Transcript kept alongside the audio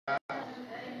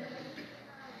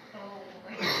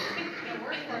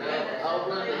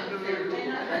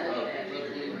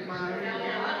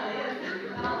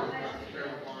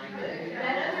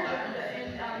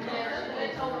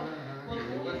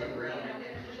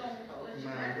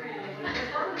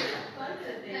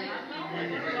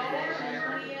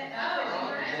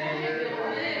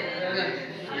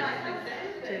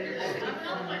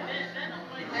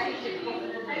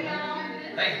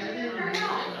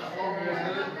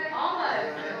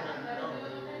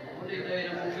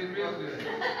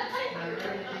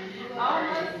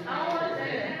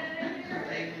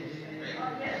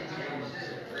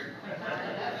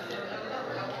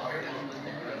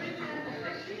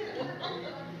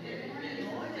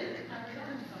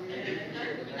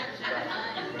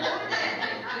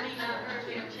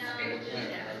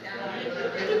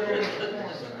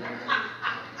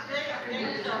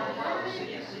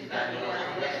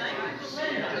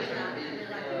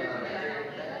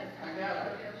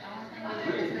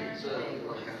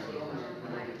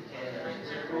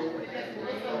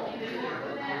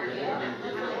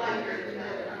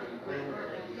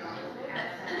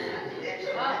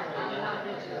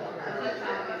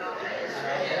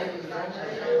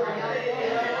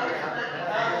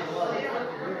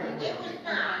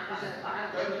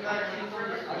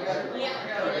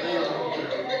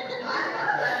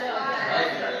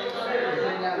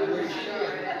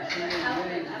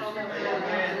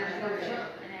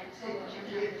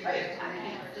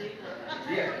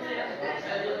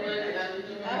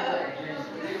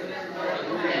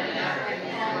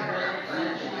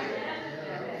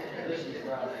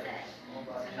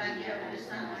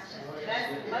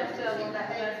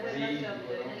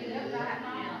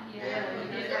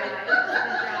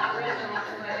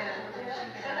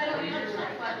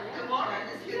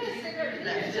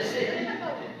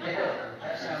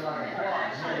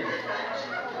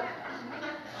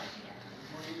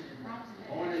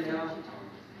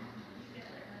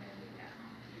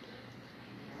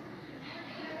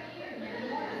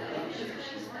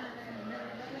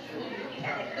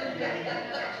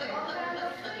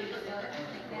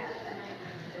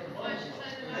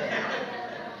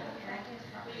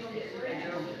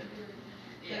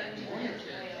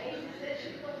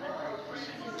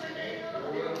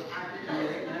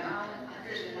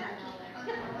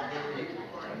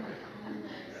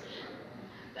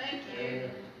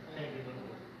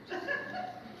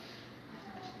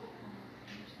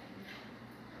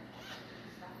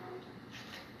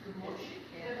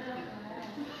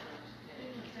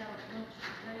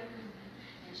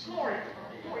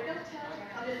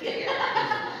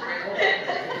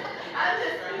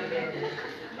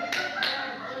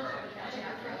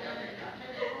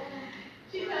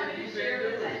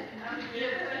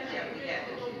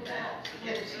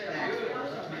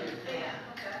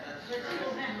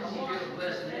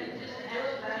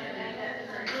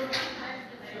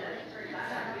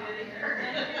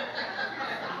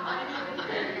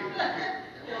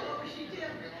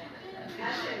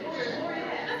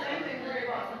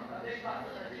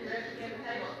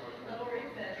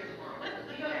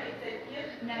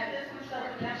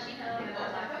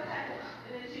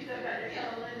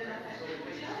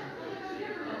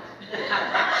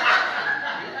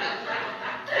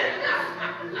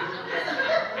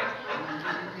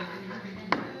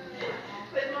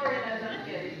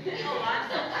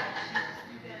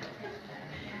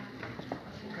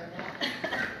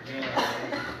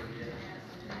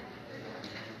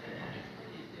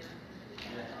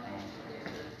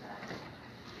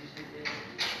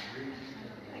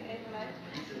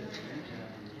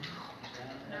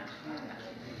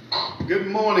Good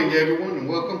morning, everyone, and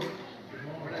welcome.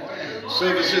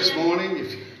 Service this morning.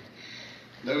 If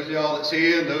those of y'all that's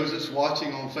here, and those that's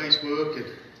watching on Facebook,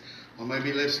 or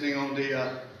maybe listening on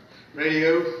the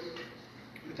radio,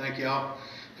 we thank y'all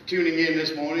for tuning in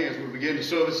this morning as we begin the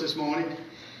service this morning.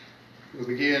 We'll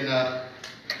begin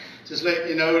just letting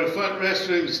you know the front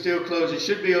restroom is still closed. It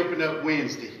should be opened up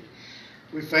Wednesday.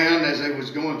 We found as they was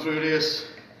going through this,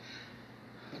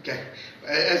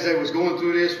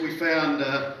 we found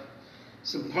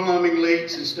some plumbing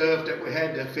leaks and stuff that we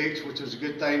had to fix, which was a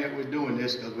good thing that we're doing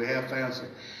this, because we have found some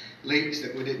leaks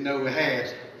that we didn't know we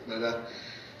had. But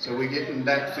so we're getting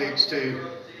that fixed too.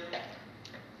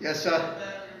 Yes, sir.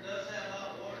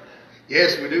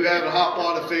 Yes, we do have a hot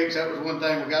water fix. That was one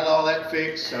thing. We got all that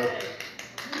fixed. So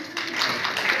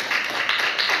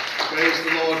praise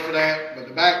the Lord for that. But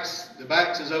the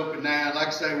backs is open now. Like I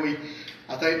say,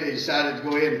 I think they decided to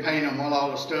go ahead and paint them while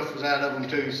all the stuff was out of them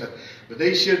too. So, but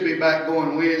these should be back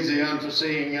going Wednesday,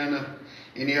 unforeseen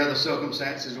any other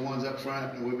circumstances. The ones up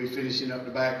front, and we'll be finishing up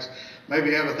the backs.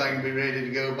 Maybe everything will be ready to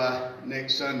go by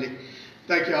next Sunday.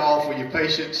 Thank you all for your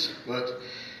patience. But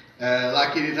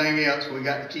like anything else, we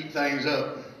got to keep things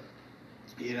up.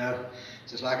 You know,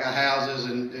 just like our houses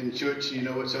and church. You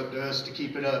know, it's up to us to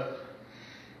keep it up.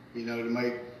 You know, to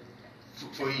make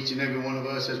for each and every one of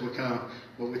us as we come.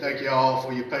 But we thank you all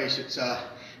for your patience.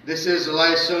 This is the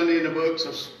last Sunday in the book,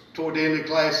 so toward the end of the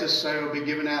classes, Sarah will be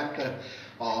giving out,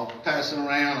 passing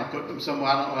around. I'll put them somewhere.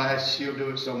 I don't know how she'll do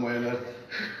it somewhere.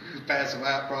 Pass them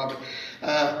out probably.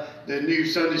 The new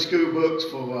Sunday school books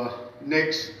for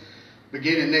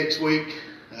beginning next week.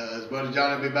 Brother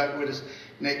Johnny will be back with us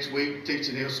next week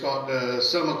teaching. He'll start the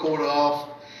summer quarter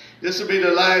off. This will be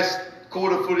the last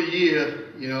quarter for the year.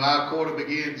 You know, our quarter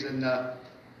begins in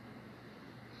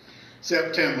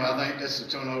September. I think that's the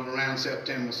turnover around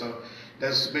September. So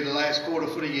this will be the last quarter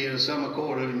for the year, the summer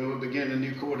quarter, and we'll begin a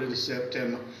new quarter this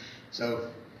September.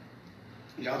 So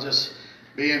y'all just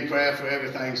be in prayer for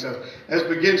everything. So as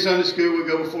we begin Sunday school, we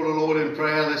go before the Lord in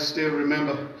prayer. Let's still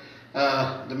remember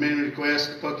the many requests,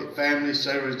 the Puckett family,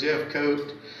 Sarah Jeff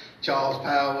Coat, Charles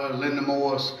Power, Linda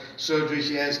Morris, surgery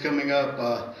she has coming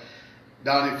up.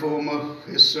 Donnie Fulmer,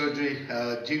 his surgery,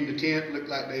 June the 10th, looked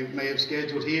like they may have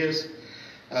scheduled his.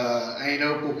 Aunt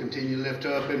Opal, continue to lift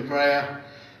her up in prayer.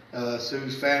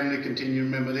 Sue's family, continue to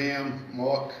remember them.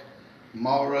 Mark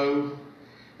Morrow,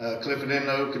 Clifford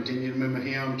Enlow, continue to remember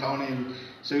him. Tony and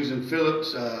Susan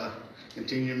Phillips,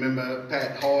 continue to remember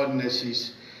Pat Harden as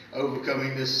she's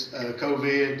overcoming this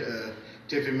COVID.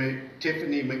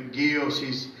 Tiffany McGill,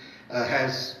 she's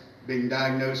has been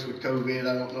diagnosed with COVID.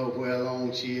 I don't know how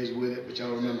long she is with it, but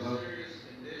y'all remember her?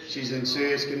 She's in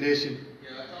serious condition.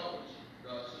 Yeah, I talked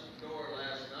with Sister Dora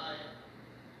last night,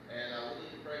 and we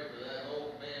need to pray for that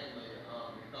whole family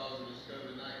because of this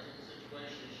COVID-19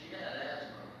 situation. She had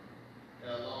asthma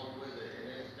along with it,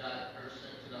 and it's got her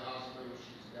sent to the hospital.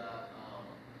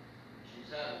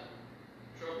 She's having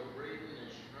trouble breathing, and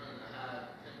she's running a high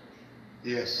temperature.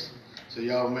 Yes. So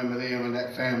y'all remember them and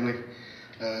that family.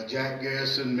 Jack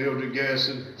Garrison, Mildred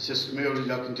Garrison, Sister Mildred,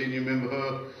 y'all continue to remember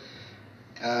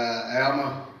her.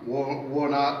 Alma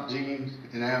Warnock, Jean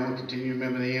and Alma, continue to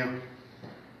remember them.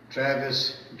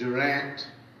 Travis Durant,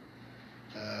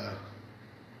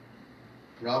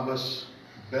 Robus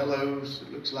Bellows,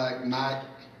 it looks like Mike,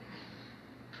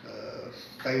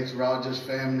 Faith Rogers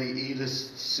family,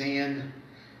 Elis Sin,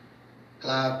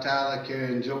 Clive Tyler,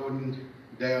 Karen Jordan,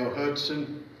 Dale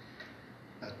Hudson,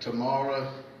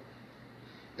 Tamara.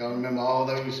 Y'all remember all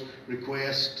those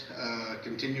requests.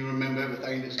 Continue to remember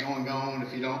everything that's going on.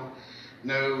 If you don't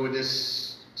know, with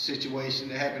this situation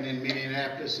that happened in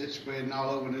Minneapolis, it's spreading all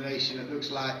over the nation, it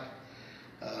looks like.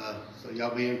 So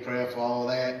y'all be in prayer for all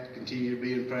that. Continue to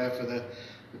be in prayer for the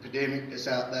epidemic that's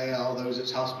out there, all those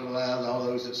that's hospitalized, all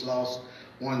those that's lost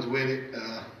ones with it.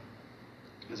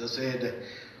 As I said,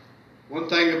 one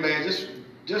thing about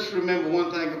just remember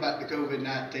one thing about the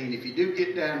COVID-19. If you do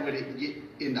get down with it and get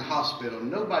in the hospital,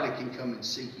 nobody can come and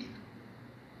see you.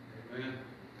 Amen.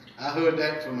 I heard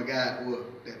that from a guy at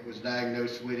work that was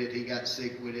diagnosed with it. He got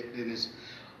sick with it, then his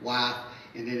wife,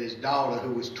 and then his daughter,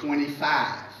 who was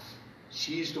 25.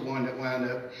 She's the one that wound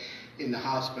up in the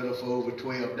hospital for over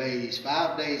 12 days,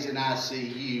 5 days in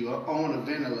ICU on a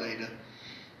ventilator.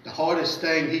 The hardest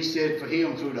thing, he said, for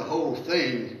him through the whole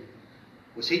thing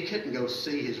was he couldn't go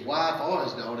see his wife or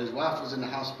his daughter. His wife was in the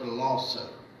hospital also.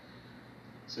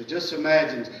 So just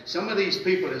imagine, some of these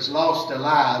people that's lost their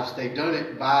lives, they done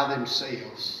it by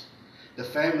themselves. The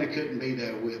family couldn't be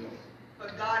there with them.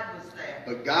 But God was there.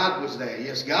 But God was there.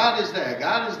 Yes, God is there.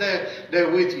 God is there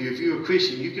with you. If you're a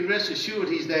Christian, you can rest assured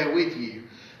He's there with you.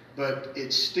 But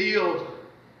it's still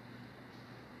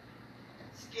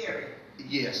scary.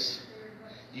 Yes.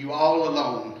 You all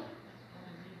alone.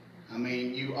 I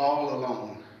mean, you all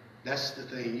alone. That's the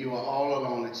thing. You are all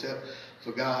alone except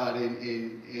for God.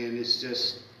 And it's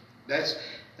just, that's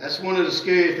one of the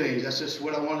scary things. That's just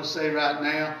what I want to say right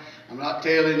now. I'm not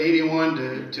telling anyone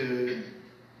to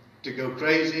go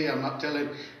crazy. I'm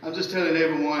just telling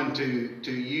everyone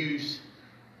to use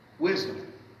wisdom.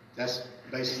 That's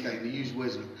the basic thing, to use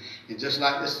wisdom. And just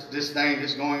like this thing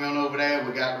that's going on over there,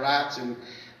 we got riots, and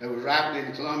there was rioting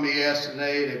in Columbia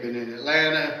yesterday. They've been in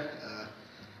Atlanta.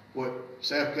 What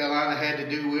South Carolina had to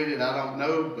do with it, I don't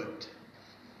know, but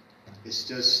it's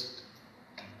just,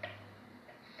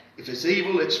 if it's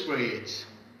evil, it spreads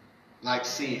like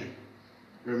sin.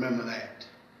 Remember that.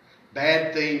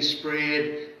 Bad things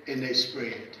spread, and they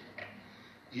spread.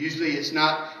 Usually it's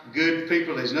not good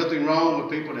people. There's nothing wrong with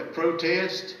people that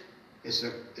protest. It's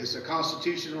a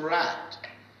constitutional right,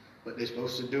 but they're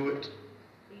supposed to do it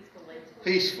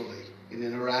peacefully and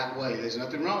in the right way. There's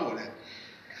nothing wrong with that.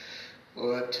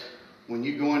 But when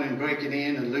you're going and breaking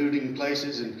in and looting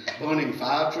places and burning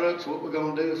fire trucks, what we're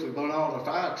going to do if we burn all the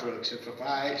fire trucks? If a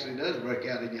fire actually does break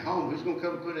out in your home, who's going to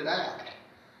come put it out?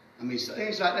 I mean,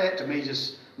 things like that to me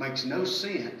just makes no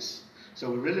sense. So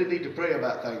we really need to pray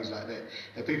about things like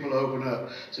that people open up.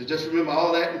 So just remember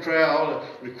all that in prayer, all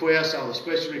the requests, all the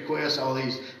special requests, all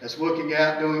these that's working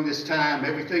out during this time,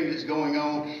 everything that's going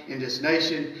on in this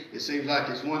nation. It seems like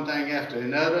it's one thing after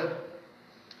another.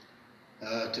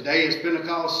 Today is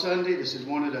Pentecost Sunday. This is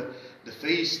one of the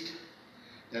feasts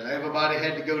that everybody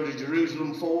had to go to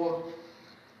Jerusalem for.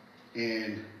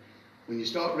 And when you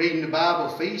start reading the Bible,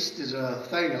 feast is a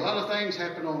thing. A lot of things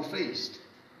happen on feast.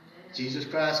 Jesus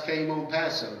Christ came on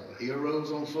Passover. He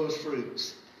arose on first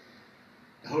fruits.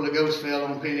 The Holy Ghost fell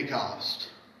on Pentecost.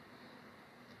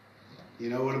 You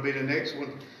know what'll be the next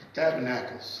one?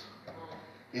 Tabernacles.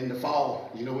 In the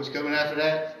fall. You know what's coming after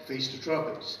that? Feast of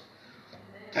Trumpets.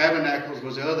 Tabernacles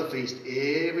was the other feast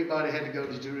everybody had to go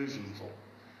to Jerusalem for.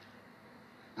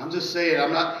 I'm just saying,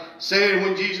 I'm not saying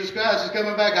when Jesus Christ is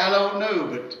coming back, I don't know,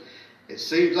 but it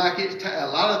seems like a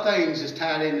lot of things is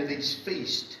tied into these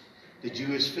feasts, the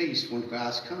Jewish feast when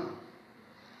Christ comes.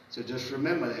 So just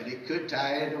remember that. It could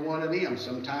tie into one of them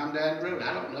sometime down the road.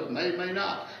 I don't know, may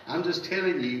not. I'm just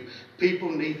telling you, people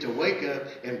need to wake up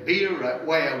and be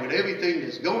aware with everything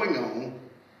that's going on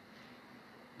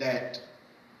that,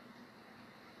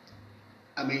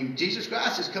 I mean, Jesus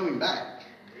Christ is coming back.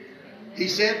 He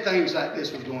said things like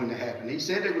this was going to happen. He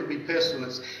said there would be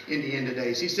pestilence in the end of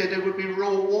days. He said there would be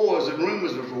wars and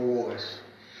rumors of wars.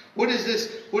 What is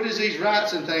this? What is these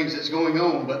riots and things that's going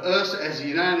on? But us as the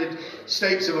United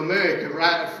States of America,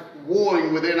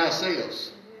 warring within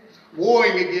ourselves,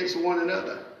 warring against one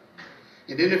another.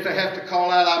 And then if they have to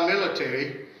call out our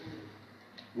military,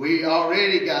 we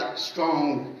already got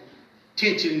strong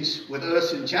tensions with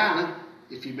us in China,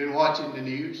 if you've been watching the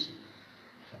news.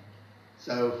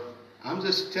 So I'm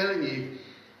just telling you,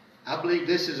 I believe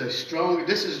this is the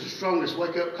strongest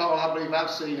wake-up call I believe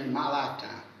I've seen in my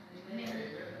lifetime. Amen.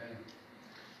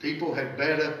 People had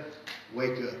better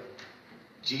wake up.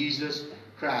 Jesus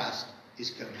Christ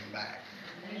is coming back.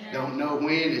 Amen. Don't know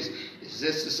when. Is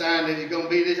this the sign that he's going to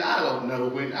be this? I don't know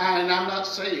when. And I'm not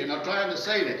saying, I'm trying to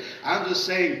say that. I'm just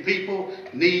saying people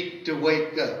need to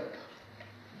wake up.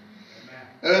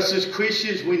 Amen. Us as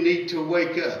Christians, we need to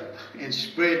wake up and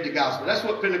spread the gospel. That's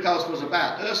what Pentecost was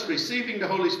about. Us receiving the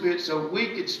Holy Spirit so we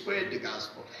could spread the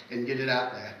gospel and get it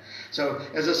out there. So,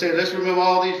 as I said, let's remember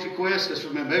all these requests. Let's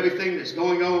remember everything that's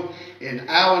going on in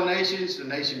our nations, the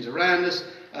nations around us.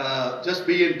 Just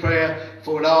be in prayer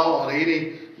for it all, or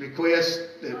any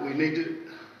requests that we need to.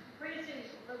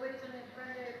 Princess Louisa and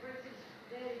Brenda, Princess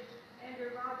Daddy,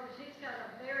 Andrew Rogers, he's got a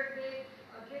very big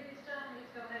kidney stone.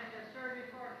 He's going to have to have surgery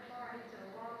for it tomorrow. He's in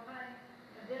a lot of pain.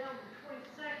 And then on the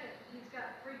 22nd, he's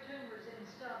got 3 tumors in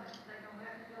his stomach. They're going to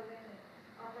have to go in and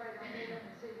operate on him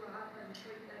and see what happens and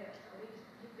treat that. So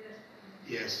he's desperate.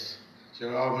 Yes.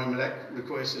 So I'll remember that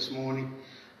request this morning.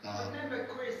 Remember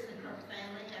Chris and her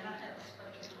family, and I have a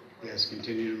special request. Yes,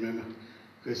 continue to remember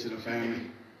Chris and her family.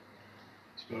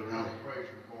 Brother Ron. Praise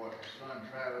report. Son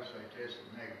Travis, they tested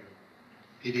negative.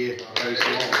 He did. Praise the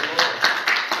Lord.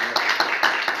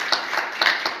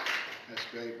 That's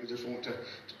great. We just want to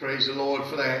praise the Lord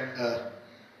for that.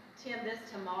 Tim, this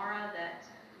Tamara that's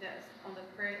on the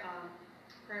prayer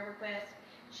request,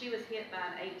 she was hit by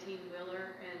an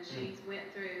 18-wheeler and she's went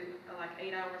through like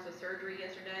 8 hours of surgery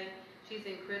yesterday. She's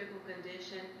in critical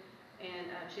condition and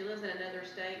she lives in another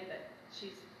state, but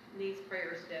she needs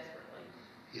prayers desperately.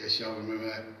 Yes, y'all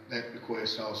remember that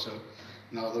request also.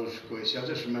 And all those requests. Y'all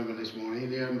just remember this morning.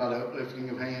 Anything about the uplifting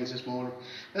of hands this morning?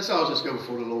 Let's all just go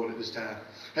before the Lord at this time.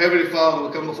 Heavenly Father,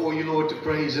 we come before you, Lord, to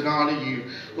praise and honor you.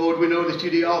 Lord, we know that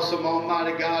you're the awesome,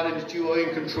 almighty God and that you are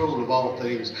in control of all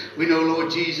things. We know,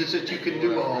 Lord Jesus, that you can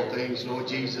do all things, Lord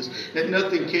Jesus. That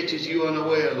nothing catches you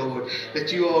unaware, Lord.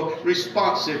 That you are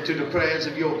responsive to the prayers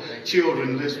of your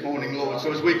children this morning, Lord.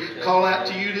 So as we call out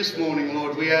to you this morning,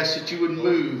 Lord, we ask that you would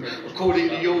move according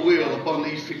to your will upon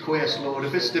these requests, Lord.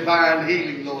 If it's divine healing,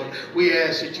 Lord, we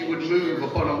ask that you would move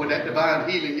upon them with that divine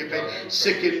healing. If they're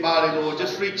sick in body, Lord,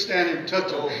 just reach down and touch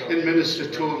them and minister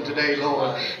to them today,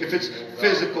 Lord. If it's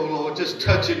physical, Lord, just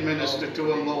touch and minister to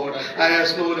them, Lord. I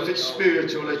ask, Lord, if it's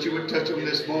spiritual, that you would touch them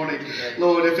this morning.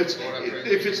 Lord, if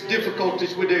it's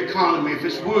difficulties with their economy, if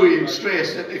it's worry and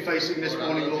stress that they're facing this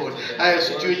morning, Lord, I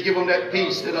ask that you would give them that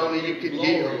peace that only you can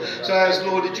give. So I ask,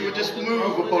 Lord, that you would just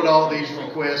move upon all these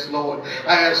requests, Lord.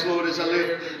 I ask, Lord, as I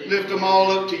lift them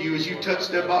all up to you, as you touch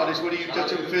their bodies, whether you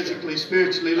touch them physically,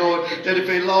 spiritually, Lord, that if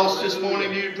they lost this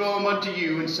morning, you draw them unto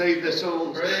you and save their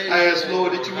souls. I ask,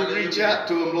 Lord, that you would reach out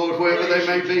to them, Lord, wherever they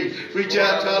may be. Reach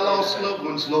out to our lost loved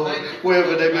ones, Lord,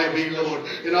 wherever they may be, Lord.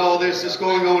 And all this is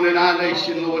going on in our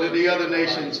nation, Lord, and the other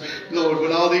nations, Lord,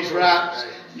 with all these riots,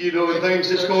 and things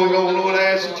that's going on, Lord, I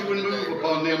ask that you would move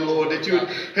upon them, Lord, that you would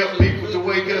help people to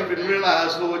wake up and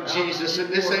realize, Lord Jesus, that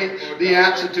this ain't the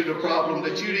answer to the problem,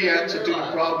 that you're the answer to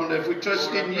the problem, that if we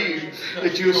trust in you,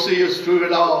 that you'll see us through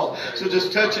it all. So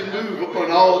just touch and move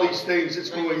upon all these things that's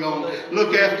going on.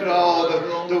 Look after all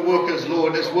the workers,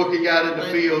 Lord, that's working out in the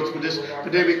fields with this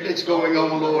epidemic that's going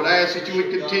on, Lord. I ask that you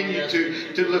would continue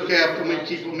to look after them and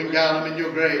keep them and guide them in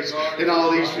your grace in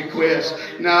all these requests.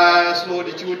 Now I ask, Lord,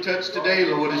 that you would touch today,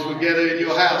 Lord, as we gather in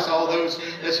your house, all those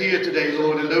that's here today,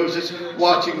 Lord, and those that's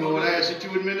watching, Lord. I ask that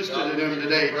you would minister to them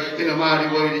today in a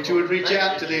mighty way, that you would reach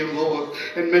out to them, Lord,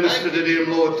 and minister to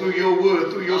them, Lord, through your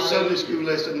word, through your Sunday school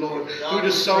lesson, Lord, through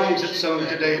the songs that's sung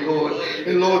today, Lord,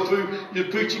 and Lord, through the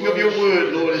preaching of your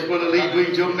word, Lord, as Brother Lee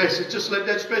brings your message. Just let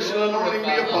that special anointing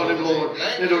be upon him, Lord,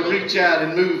 that will reach out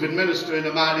and move and minister in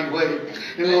a mighty way.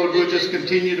 And Lord, we'll just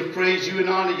continue to praise you and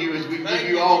honor you as we give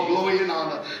you all glory and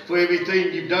honor for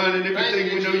everything you've done and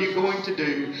everything we know you're going to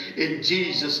do. In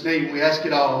Jesus' name we ask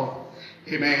it all.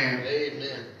 Amen.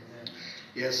 Amen.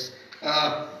 Yes.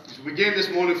 As we begin this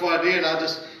morning, before I did, I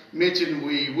just mentioned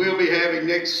we will be having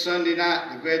next Sunday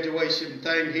night the graduation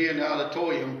thing here in the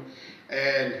auditorium.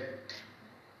 And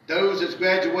those that's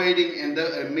graduating in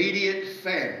the immediate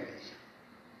family.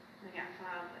 They got 5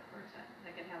 at first.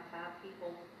 They can have 5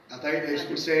 people. I think they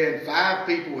were saying 5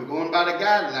 people. We're going by the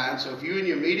guidelines. So if you and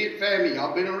your immediate family,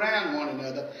 y'all been around one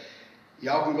another,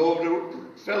 y'all can go over to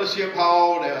Fellowship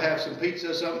Hall. They'll have some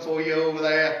pizza or something for you over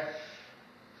there.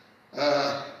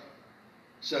 But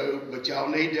y'all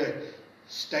need to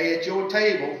stay at your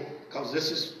table, because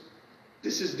this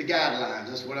is the guidelines.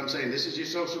 That's what I'm saying. This is your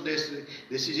social distancing.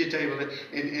 This is your table,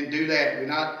 and do that. We're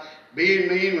not being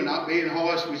mean. We're not being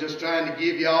harsh. We're just trying to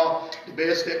give y'all the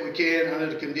best that we can under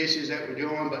the conditions that we're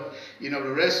doing. But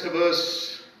the rest of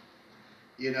us,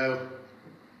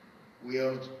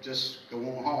 we'll just go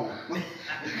on home.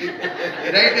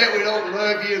 It ain't that we don't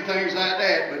love you and things like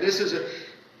that, but this is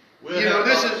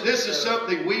this is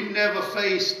something we've never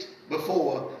faced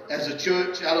before as a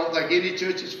church. I don't think any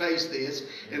church has faced this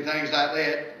and things like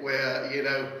that, where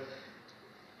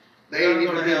they ain't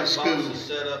even been to school. Boxes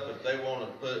set up if they want to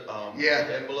put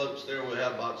envelopes there. We'll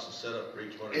have boxes set up for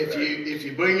each one. If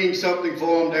you're bringing something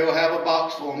for them, they will have a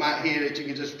box for them out here that you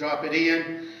can just drop it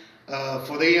in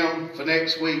for them for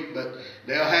next week. But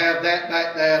they'll have that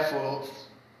back there for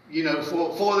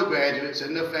the graduates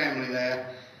and their family there.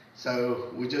 So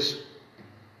we're just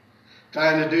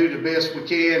trying to do the best we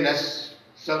can. That's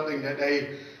something that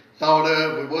they thought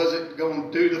of. We wasn't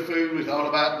going to do the food. We thought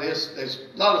about this. There's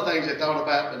a lot of things they thought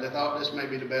about, but they thought this may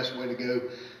be the best way to go.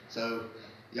 So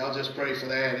y'all just pray for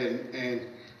that. And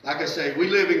like I say, we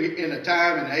live in a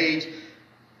time and age.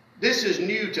 This is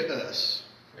new to us.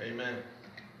 Amen.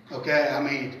 Okay, I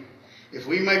mean, if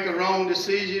we make a wrong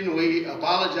decision, we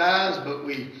apologize, but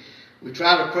we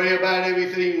try to pray about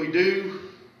everything we do.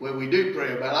 Well, we do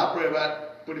pray about it. I pray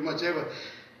about pretty much every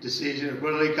decision. If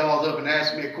Brother Lee calls up and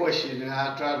asks me a question, and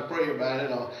I try to pray about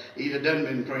it, or he done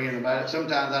been praying about it.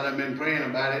 Sometimes I done been praying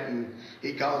about it, and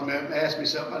he calls me up and asks me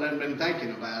something I done been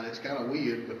thinking about. It's kind of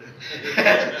weird, but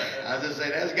I just say,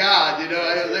 that's God,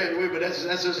 but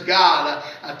that's just God.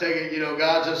 I take it,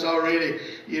 God's just already,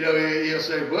 he'll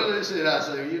say, well, this is, I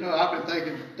say, I've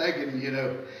been thinking,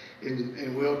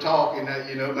 and we'll talk, and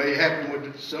it may happen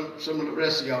with some of the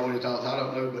rest of y'all when he talks. I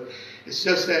don't know, but it's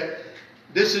just that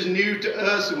this is new to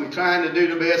us, and we're trying to do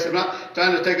the best. I'm not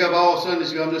trying to take up all Sunday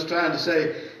school. I'm just trying to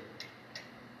say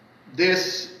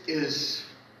this is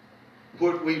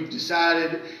what we've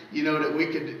decided, that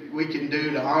we can do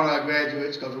to honor our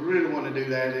graduates, because we really want to do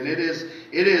that, and it is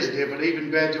different. Even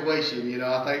graduation,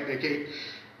 I think they keep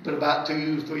but about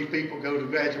 2 or 3 people go to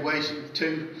graduation.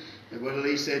 2, and what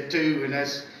Lee said 2, and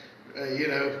that's.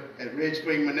 At Red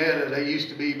Spring Minetta, they used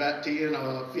to be about 10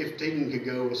 or 15 could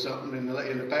go or something in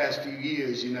the past few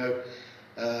years,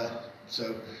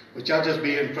 So, but y'all just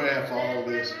be in prayer for all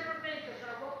this.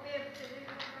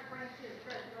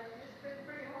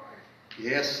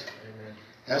 Yes. Amen.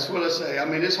 That's what I say. I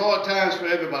mean, it's hard times for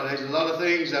everybody. There's a lot of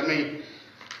things,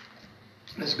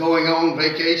 that's going on.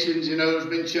 Vacations, has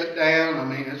been shut down. I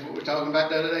mean, that's what we're talking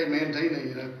about the other day, me and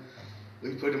Tina,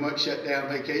 We pretty much shut down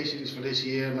vacations for this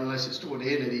year, unless it's toward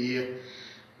the end of the year.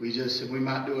 We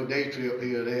might do a day trip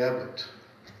here or there, but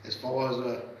as far as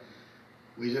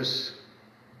we just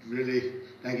really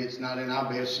think it's not in our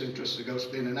best interest to go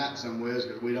spend the night somewhere,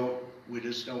 because we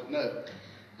just don't know.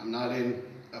 I'm not in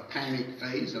a panic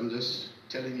phase. I'm just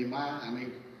telling you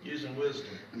using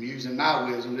wisdom. I'm using my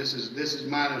wisdom. This is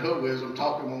mine and her wisdom,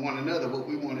 talking with one another what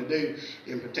we want to do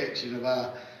in protection of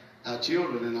our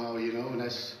children and all, and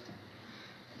that's.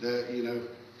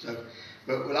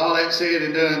 But with all that said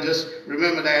and done, just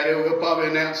remember that. We'll probably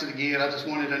announce it again. I just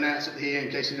wanted to announce it here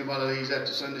in case anybody leaves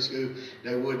after Sunday school,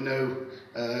 they would know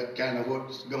kind of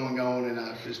what's going on, and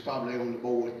it's probably on the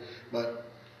board. But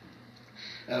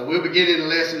we're beginning the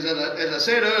lessons. As I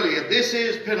said earlier, this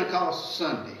is Pentecost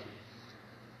Sunday.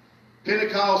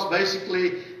 Pentecost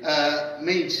basically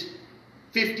means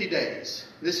 50 days.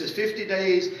 This is 50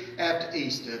 days after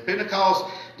Easter. Pentecost,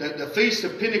 the Feast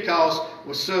of Pentecost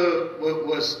was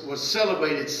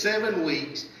celebrated 7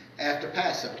 weeks after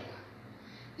Passover.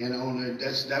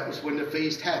 That was when the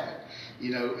feast happened.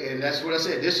 And that's what I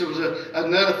said. This was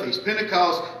another feast.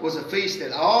 Pentecost was a feast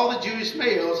that all the Jewish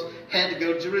males had to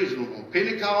go to Jerusalem on.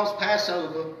 Pentecost,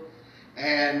 Passover,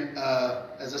 and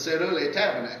as I said earlier,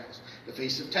 Tabernacles. The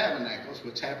Feast of Tabernacles,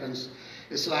 which happens.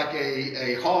 It's like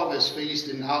a harvest feast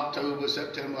in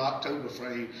September-October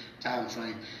time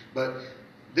frame. But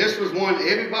this was one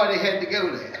everybody had to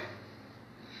go there.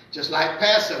 Just like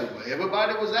Passover.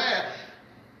 Everybody was there.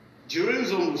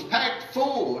 Jerusalem was packed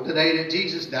full the day that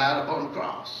Jesus died upon the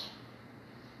cross.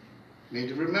 You need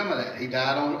to remember that. He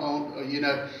died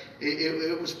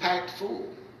it was packed full.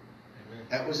 Amen.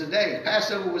 That was the day.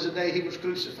 Passover was the day he was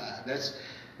crucified.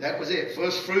 That was it.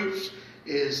 First fruits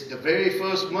is the very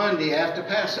first Monday after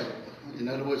Passover. In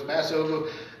other words, Passover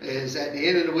is at the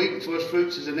end of the week, first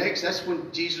fruits is the next. That's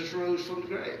when Jesus rose from the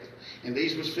grave. And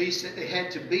these were feasts that they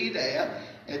had to be there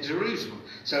at Jerusalem.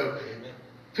 So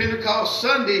Pentecost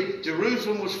Sunday,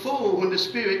 Jerusalem was full when the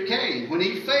Spirit came. When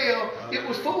He fell, it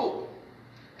was full.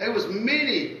 There was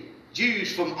many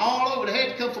Jews from all over. They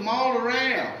had to come from all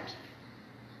around.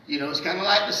 You know, it's kind of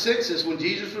like the census when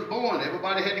Jesus was born.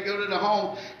 Everybody had to go to the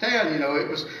hometown. You know, it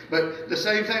was. But the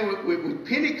same thing with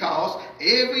Pentecost.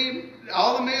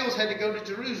 All the males had to go to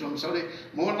Jerusalem. So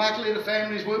more than likely the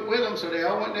families went with them. So they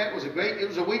all went there. It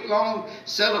was a week-long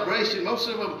celebration. Most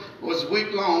of them was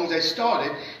week-long. They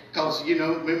started because, you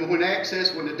know, remember when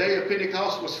the day of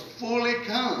Pentecost was fully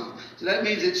come. So that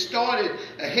means it started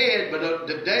ahead, but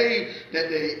the day that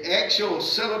the actual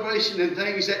celebration and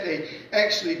things that they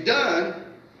actually done,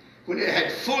 when it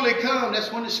had fully come,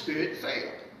 that's when the Spirit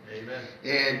fell. Amen.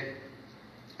 And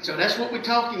so that's what we're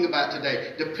talking about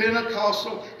today, the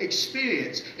Pentecostal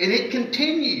experience. And it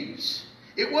continues.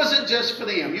 It wasn't just for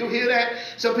them. You'll hear that.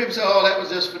 Some people say, oh, that was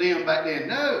just for them back then.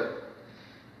 No.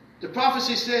 The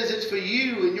prophecy says it's for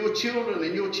you and your children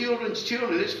and your children's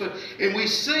children. And we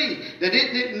see that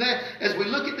it didn't, as we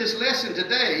look at this lesson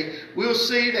today, we'll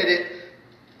see that it,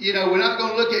 you know, we're not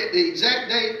going to look at the exact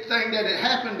date thing that it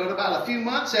happened, but about a few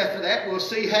months after that, we'll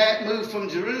see how it moved from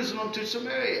Jerusalem to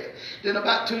Samaria. Then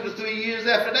about 2 to 3 years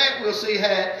after that, we'll see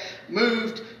how it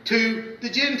moved to the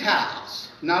Gentiles.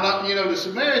 Now, you know, the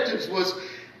Samaritans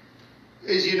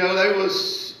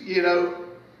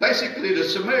basically the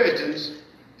Samaritans,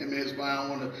 I mean, I don't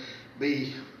want to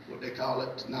be, what they call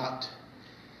it, not,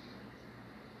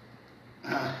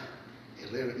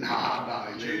 Jews and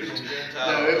Gentiles.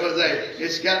 No,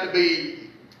 it's got to be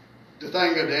the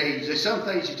thing of the age. There's some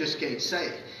things you just can't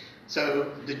say.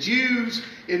 So the Jews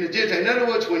and the Gentiles, in other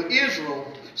words, when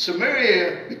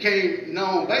Samaria became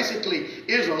known, basically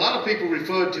Israel, a lot of people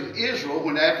referred to Israel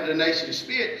when after the nation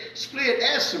split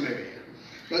as Samaria.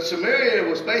 But Samaria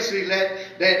was basically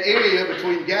that area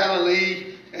between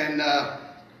Galilee and, I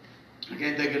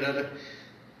can't think of the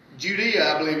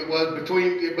Judea, I believe it was,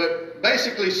 but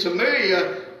basically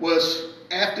Samaria was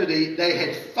after they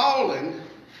had fallen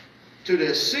to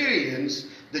the Assyrians.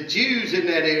 The Jews in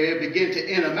that area began to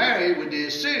intermarry with the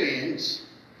Assyrians.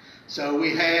 So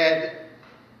we had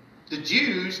the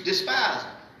Jews despise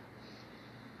them.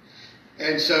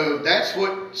 And so that's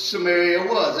what Samaria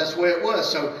was. That's where it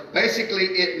was. So basically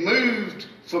it moved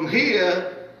from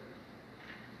here,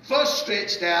 first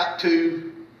stretched out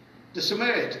to the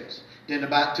Samaritans. Then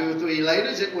about 2 or 3 later,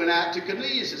 it went out to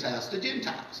Cornelius' house, the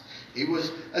Gentiles. He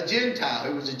was a Gentile.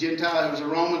 He was a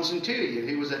Roman centurion.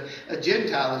 He was a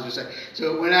Gentile, as we say.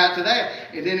 So it went out to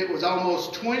that. And then it was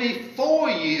almost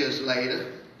 24 years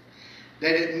later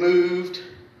that it moved,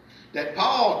 that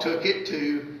Paul took it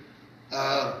to,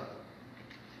 the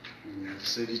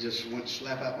city just went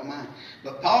slap out my mind.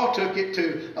 But Paul took it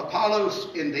to Apollos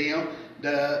in them,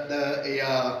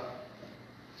 the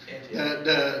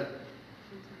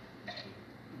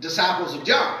disciples of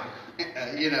John.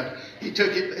 He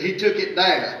took it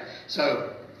there.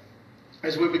 So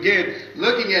as we begin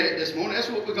looking at it this morning, that's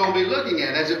what we're going to be looking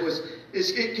at.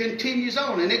 It continues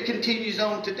on, and it continues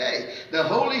on today. The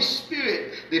Holy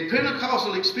Spirit, the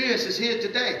Pentecostal experience is here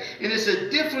today, and it's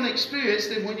a different experience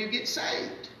than when you get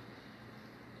saved.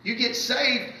 You get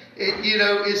saved.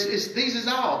 These is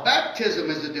all. Baptism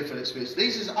is a different experience.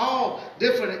 These is all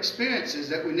different experiences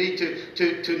that we need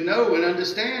to know and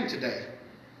understand today.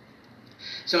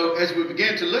 So as we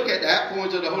begin to look at the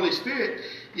outpourings of the Holy Spirit,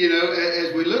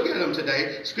 as we look at them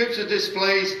today, Scripture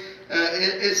displays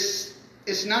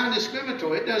it's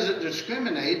non-discriminatory. It doesn't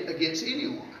discriminate against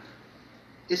anyone.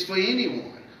 It's for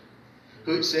anyone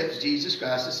who accepts Jesus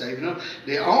Christ as Savior.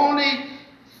 The only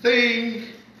thing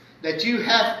that you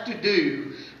have to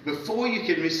do before you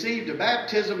can receive the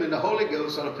baptism in the Holy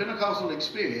Ghost or the Pentecostal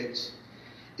experience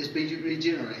is be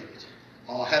regenerated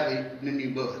or have a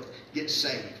new birth. Get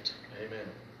saved. Amen.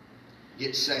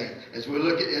 Get saved. As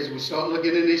we start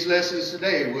looking in these lessons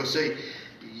today, we'll see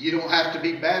you don't have to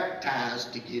be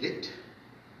baptized to get it.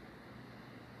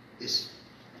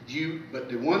 But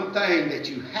the one thing that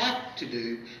you have to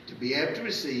do to be able to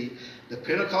receive the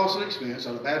Pentecostal experience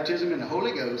or the baptism in the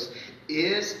Holy Ghost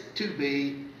is to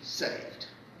be saved.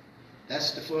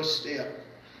 That's the first step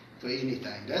for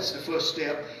anything. That's the first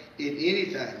step in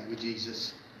anything with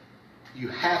Jesus. You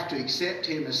have to accept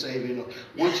Him as Savior and Lord.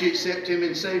 Once you accept Him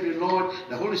as Savior and Lord,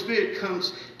 the Holy Spirit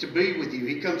comes to be with you.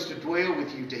 He comes to dwell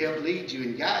with you, to help lead you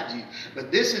and guide you.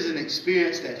 But this is an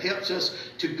experience that helps us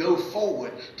to go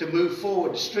forward, to move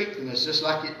forward, to strengthen us, just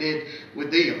like it did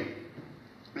with them.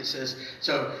 It says,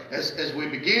 so as we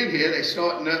begin here, they're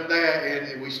starting up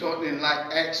there, and we're starting in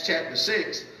like Acts chapter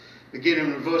 6,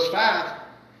 beginning in verse 5.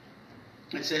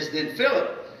 It says, then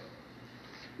Philip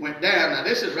went down. Now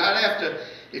this is right after,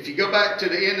 if you go back to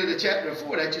the end of the chapter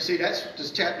before that, you see that's the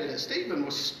chapter that Stephen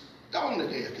was stoned to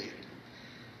death in.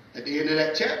 At the end of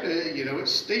that chapter,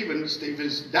 it's Stephen.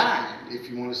 Stephen's dying, if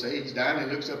you want to say he's dying, and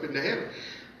looks up into heaven.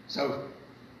 So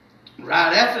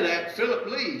right after that, Philip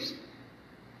leaves.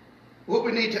 What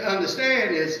we need to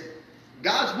understand is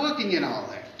God's working in all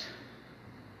that.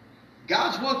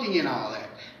 God's working in all that.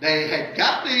 They had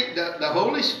got the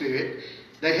Holy Spirit.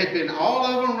 They had been all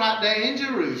over them right there in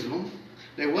Jerusalem.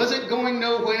 They wasn't going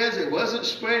nowhere. It wasn't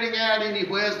spreading out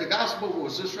anywhere. The gospel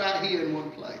was just right here in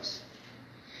one place.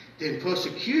 Then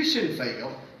persecution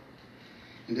fell.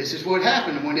 And this is what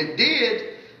happened. And when it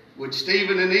did, with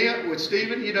Stephen,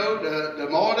 the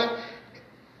martyr,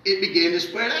 it began to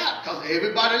spread out because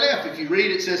everybody left. If you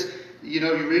read, it says, you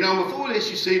read on before this,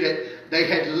 you see that they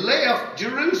had left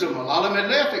Jerusalem. A lot of them had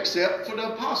left except for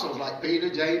the apostles like Peter,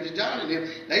 James, and John and them.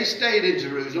 They stayed in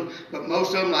Jerusalem, but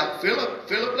most of them, like Philip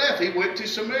left. He went to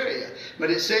Samaria. But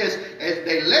it says as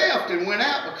they left and went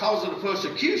out because of the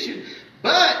persecution,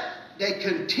 but they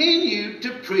continued to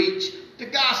preach the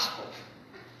gospel.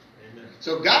 Amen.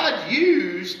 So God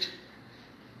used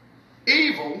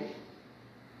evil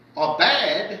or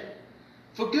bad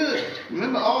for good.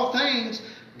 Remember, all things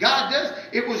God does.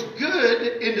 It was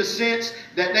good in the sense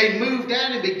that they moved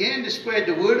out and began to spread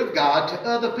the word of God to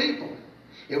other people.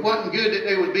 It wasn't good that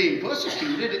they were being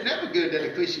persecuted. It's never good that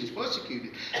a Christian is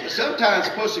persecuted. But sometimes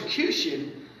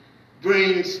persecution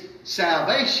brings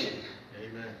salvation.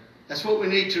 Amen. That's what we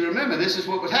need to remember. This is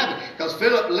what was happening. Because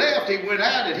Philip left, he went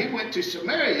out and he went to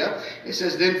Samaria. It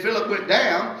says, then Philip went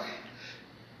down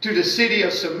to the city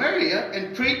of Samaria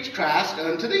and preached Christ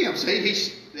unto them. See,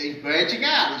 he's branching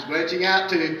out. He's branching out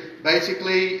to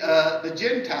basically the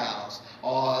Gentiles,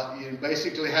 or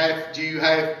basically half Jew,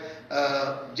 half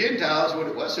Gentiles, what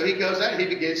it was. So he goes out and he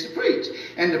begins to preach.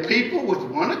 And the people with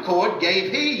one accord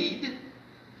gave heed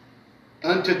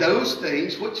unto those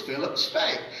things which Philip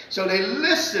spake. So they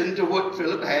listened to what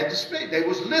Philip had to speak. They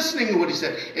was listening to what he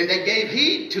said, and they gave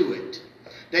heed to it.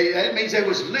 That means they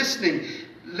was listening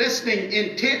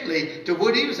intently to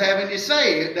what he was having to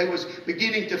say. They was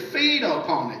beginning to feed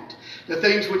upon it. The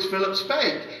things which Philip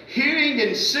spake, hearing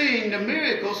and seeing the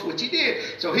miracles which he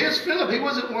did. So here's Philip. He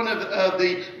wasn't one of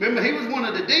remember, he was one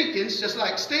of the deacons, just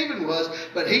like Stephen was,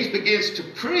 but he begins to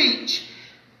preach.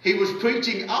 He was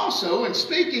preaching also and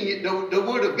speaking the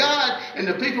word of God, and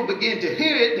the people began to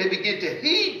hear it. They began to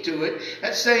heed to it.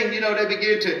 That's saying, they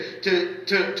began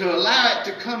to allow it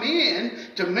to come in,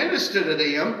 to minister to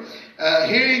them,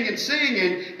 hearing and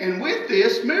seeing. And with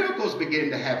this, miracles began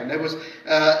to happen. There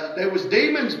was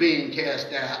demons being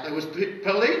cast out. There was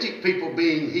paralytic people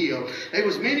being healed. There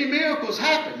was many miracles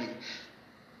happening.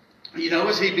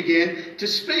 As he began to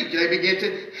speak, they began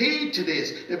to heed to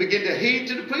this. They began to heed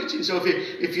to the preaching. So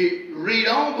if you read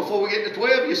on before we get to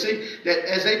 12, you see that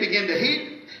as they began to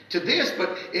heed to this,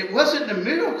 but it wasn't the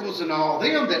miracles and all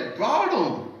them that brought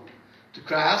them to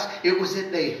Christ. It was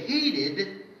that they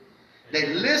heeded,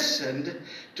 they listened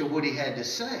to what he had to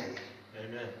say.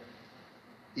 Amen.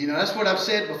 That's what I've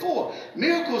said before.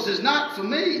 Miracles is not for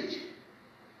me.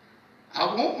 I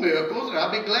want miracles, and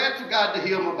I'll be glad for God to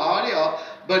heal my body.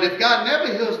 But if God never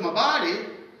heals my body,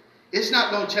 it's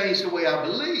not going to change the way I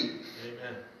believe.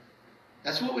 Amen.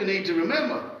 That's what we need to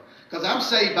remember. Because I'm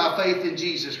saved by faith in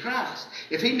Jesus Christ.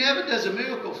 If he never does a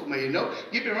miracle for me,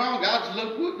 get me wrong, God's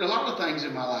worked a lot of things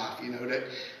in my life, that,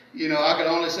 I can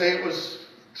only say it was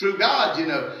through God,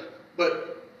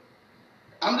 But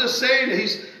I'm just saying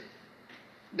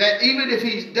that even if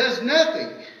he does nothing,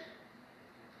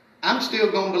 I'm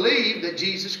still going to believe that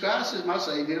Jesus Christ is my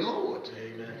Savior and Lord.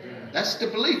 Amen. That's the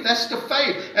belief. That's the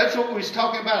faith. That's what we was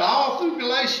talking about all through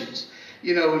Galatians.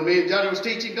 When me and Johnny was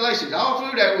teaching Galatians, all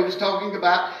through that we was talking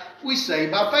about we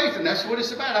saved by faith. And that's what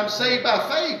it's about. I'm saved by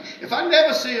faith. If I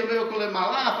never see a miracle in my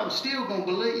life, I'm still going to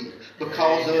believe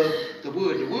because of the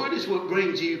Word. The Word is what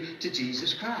brings you to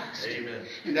Jesus Christ. Amen.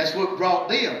 And that's what brought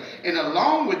them. And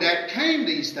along with that came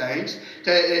these things.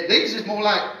 These is more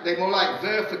like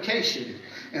verification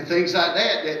and things like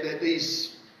that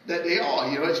they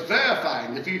are. It's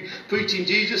verifying. If you preaching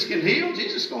Jesus can heal,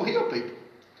 Jesus is going to heal people.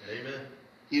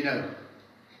 Amen.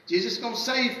 Jesus is going to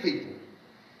save people.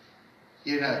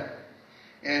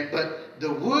 But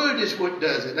the Word is what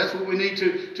does it. That's what we need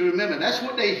to remember. That's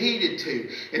what they heeded to.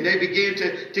 And they began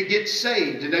to get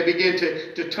saved. And they began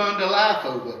to turn their life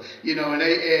over.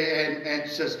 And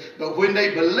says, but when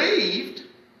they believed,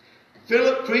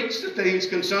 Philip preached the things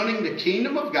concerning the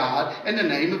kingdom of God in the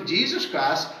name of Jesus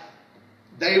Christ.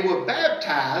 They were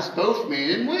baptized, both men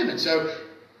and women. So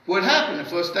what happened? The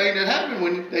first thing that happened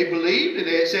when they believed and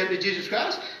they accepted Jesus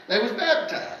Christ, they was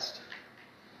baptized.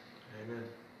 Amen.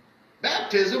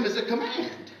 Baptism is a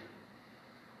command.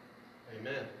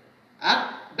 Amen.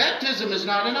 Baptism is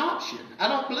not an option. I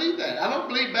don't believe that. I don't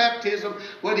believe baptism,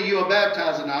 whether you are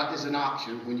baptized or not, is an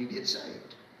option when you get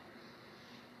saved.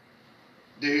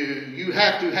 Do you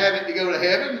have to have it to go to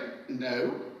heaven?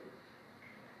 No.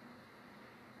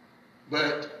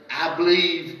 But I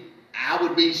believe I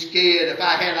would be scared if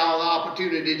I had all the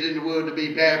opportunities in the world to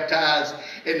be baptized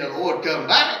and the Lord come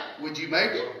back. Would you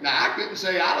make it? Now, I couldn't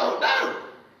say I don't know.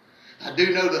 I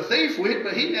do know the thief went,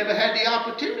 but he never had the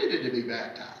opportunity to be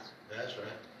baptized. That's right.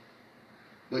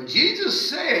 But Jesus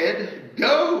said,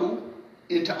 go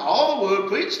into all the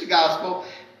world, preach the gospel,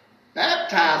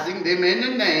 baptizing them in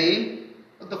the name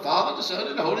of the Father, the Son,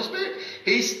 and the Holy Spirit.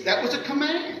 That was a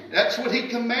command. That's what he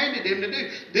commanded him to do.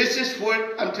 This is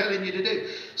what I'm telling you to do.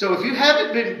 So if you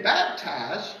haven't been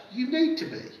baptized, you need to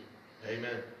be.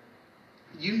 Amen.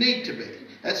 You need to be.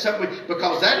 That's something,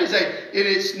 because that is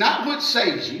it's not what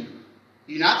saves you.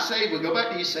 You're not saved. We'll go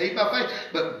back to you saved by faith.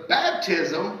 But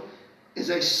baptism is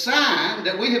a sign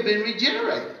that we have been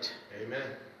regenerated. Amen.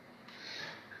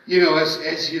 You know,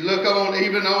 as you look on,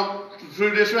 even on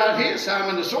through this right here,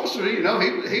 Simon the sorcerer, you know,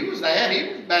 he was there.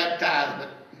 He was baptized, but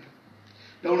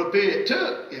don't appear it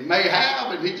took. It may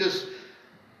have, and he just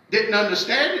didn't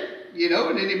understand it, you know,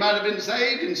 and then he might have been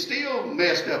saved and still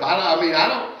messed up.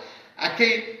 I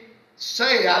can't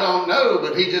say I don't know,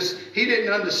 but he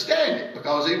didn't understand it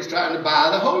because he was trying to buy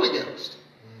the Holy Ghost.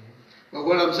 But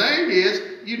what I'm saying is,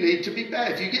 you need to be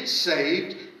baptized. If you get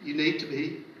saved, you need to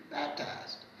be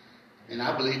baptized. And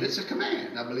I believe it's a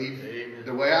command. I believe Amen.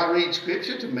 The way I read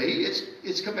Scripture, to me,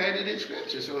 it's commanded in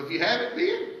Scripture. So if you haven't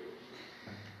been,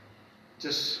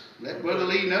 just let Brother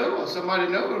Lee know or somebody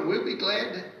know, and we'll be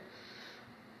glad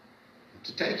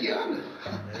to take you under.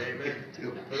 Amen.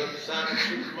 Put up the sign and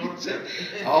shoot them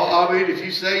I mean, if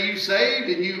you say you saved,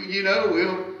 and you know,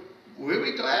 we'll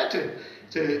be glad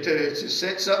to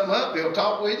set something up. They'll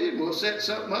talk with you, and we'll set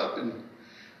something up, and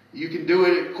you can do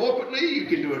it corporately, you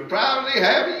can do it privately,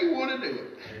 however you want to do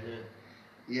it. Amen.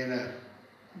 You know,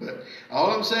 but all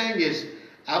I'm saying is,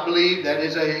 I believe that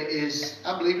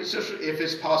I believe it's just, if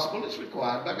it's possible, it's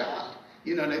required by God.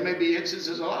 You know, there may be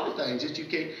instances, a lot of things that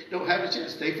you don't have a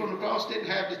chance. They from the cross didn't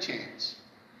have the chance.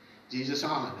 Jesus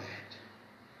honored that.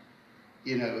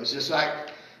 You know, it's just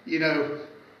like, you know,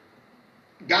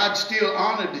 God still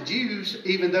honored the Jews,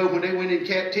 even though when they went in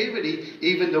captivity,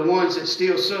 even the ones that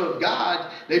still served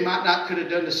God, they might not could have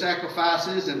done the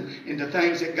sacrifices and the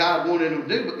things that God wanted them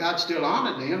to do, but God still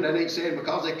honored them. That ain't saying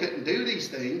because they couldn't do these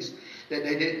things that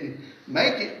they didn't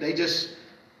make it. They just,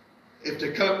 if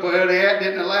the cup where they at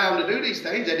didn't allow them to do these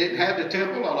things, they didn't have the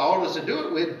temple or the altars to do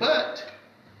it with, but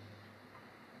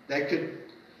they could.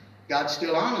 God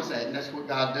still honors that, and that's what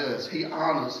God does. He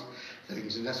honors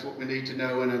things, and that's what we need to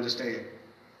know and understand.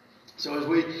 So as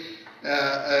we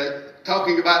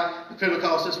talking about the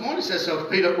Pentecost this morning, it says, so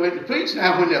Peter went to preach.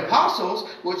 Now when the apostles,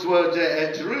 which was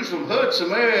at Jerusalem, heard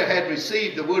Samaria had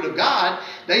received the word of God,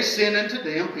 they sent unto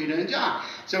them Peter and John.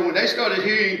 So when they started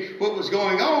hearing what was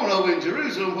going on over in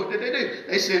Jerusalem, what did they do?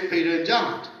 They sent Peter and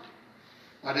John.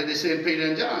 Why did they send Peter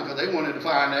and John? Because they wanted to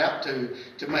find out,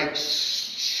 to make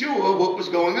sure what was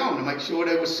going on, to make sure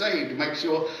they were saved, to make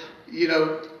sure, you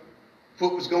know,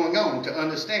 what was going on, to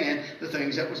understand the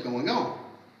things that was going on.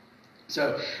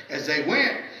 So as they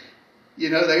went, you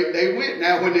know, they went.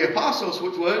 Now when the apostles,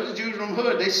 which was the Jerusalem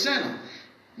heard, they sent them.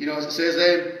 You know, as it says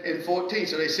there in 14,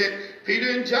 so they sent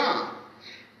Peter and John.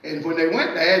 And when they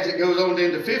went there, as it goes on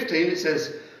into 15, it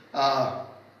says,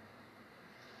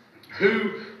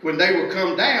 who, when they were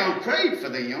come down, prayed for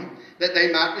them that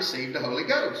they might receive the Holy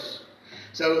Ghost.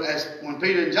 So when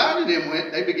Peter and John and them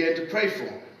went, they began to pray for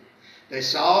them.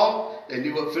 They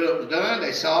knew what Philip was done.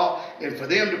 They saw, and for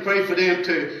them to pray for them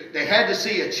they had to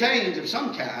see a change of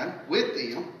some kind with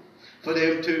them for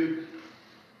them to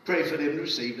pray for them to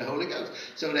receive the Holy Ghost.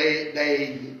 So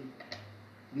they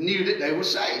knew that they were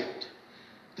saved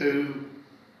through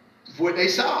what they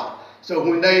saw. So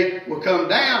when they would come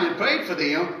down and prayed for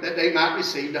them that they might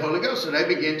receive the Holy Ghost. So they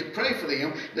began to pray for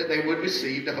them that they would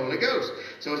receive the Holy Ghost.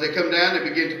 So as they come down, they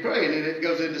begin to pray. And then it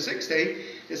goes into 16.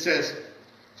 It says,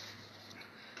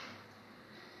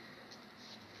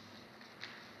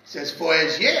 for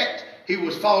as yet he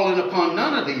was fallen upon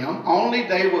none of them, only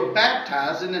they were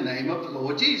baptized in the name of the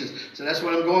Lord Jesus. So that's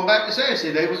what I'm going back to say.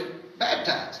 See, they was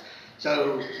baptized.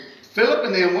 So Philip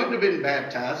and them wouldn't have been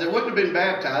baptized. They wouldn't have been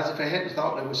baptized if they hadn't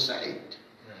thought they were saved.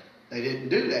 They didn't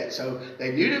do that. So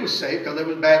they knew they were saved because they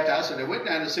were baptized. So they went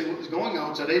down to see what was going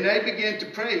on. So then they began to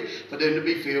pray for them to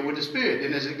be filled with the Spirit.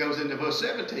 Then as it goes into verse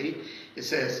 17, it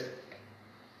says,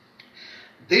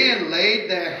 then laid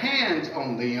their hands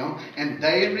on them, and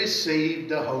they received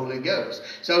the Holy Ghost.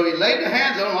 So he laid their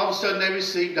hands on them, all of a sudden they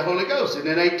received the Holy Ghost. And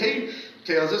then 18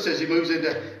 tells us, as he moves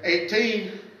into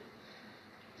 18,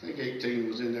 I think 18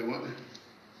 was in there, wasn't it?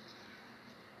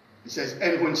 It says,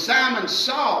 and when Simon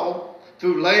saw,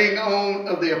 through laying on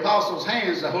of the apostles'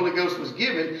 hands, the Holy Ghost was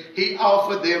given, he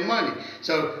offered them money.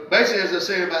 So basically, as I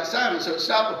say about Simon, so it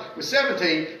stopped with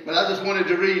 17, but I just wanted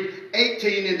to read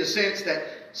 18 in the sense that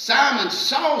Simon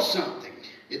saw something.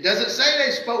 It doesn't say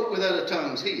they spoke with other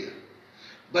tongues here,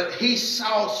 but he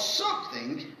saw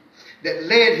something that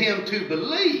led him to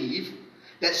believe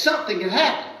that something had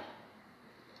happened.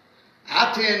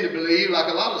 I tend to believe,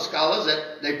 like a lot of scholars,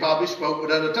 that they probably spoke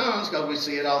with other tongues because we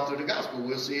see it all through the gospel.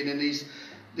 We'll see it in these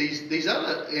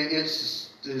other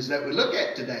instances that we look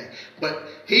at today. But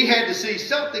he had to see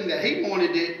something that he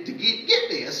wanted to get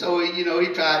there, so he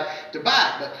tried to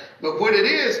buy it. But what it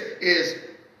is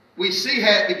we see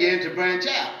how it began to branch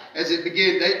out. As it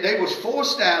began, they was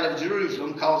forced out of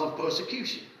Jerusalem because of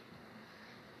persecution.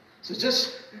 So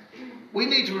we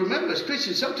need to remember as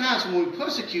Christians, sometimes when we're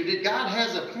persecuted, God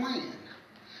has a plan.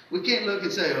 We can't look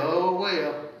and say, oh,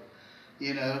 well,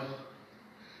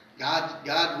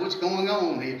 God, what's going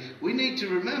on here? We need to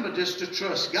remember just to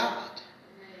trust God.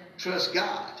 Amen. Trust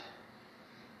God.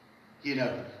 They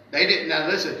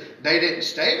didn't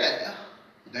stay there.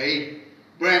 They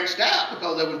branched out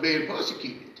because they were being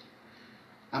persecuted.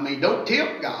 I mean, don't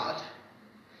tempt God.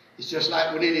 It's just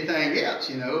like with anything else,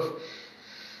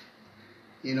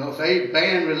 if they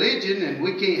ban religion and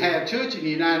we can't have church in the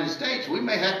United States, we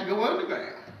may have to go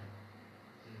underground.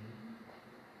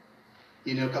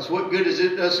 Because what good is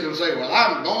it us to say, well,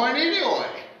 I'm going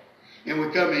anyway. And we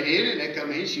come in here and they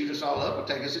come in, shoot us all up and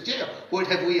take us to jail. What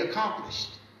have we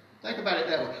accomplished? Think about it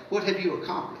that way. What have you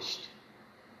accomplished?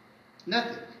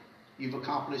 Nothing. You've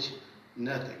accomplished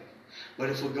nothing.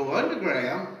 But if we go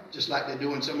underground, just like they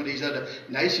do in some of these other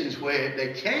nations where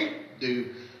they can't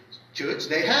do church,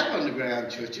 they have underground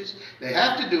churches. They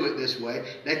have to do it this way.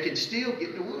 They can still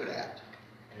get the word out.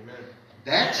 Amen.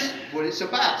 That's what it's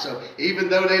about. So even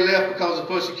though they left because of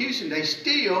persecution, they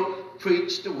still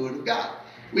preach the word of God.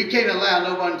 We can't allow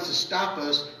no one to stop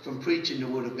us from preaching the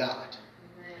word of God.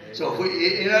 Amen. So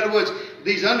in other words,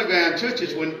 these underground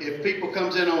churches, if people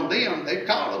comes in on them, they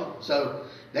call them. So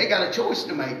they got a choice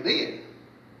to make then.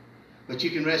 But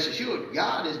you can rest assured,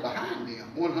 God is behind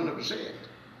them 100%.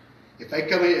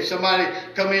 If somebody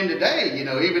come in today,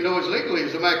 even though it's legal,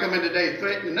 if somebody come in today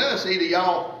threatening us, either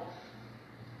y'all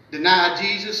deny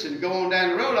Jesus and go on down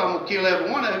the road, I'm going to kill every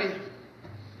one of you.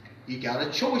 You got a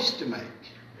choice to make.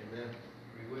 Amen.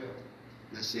 We will.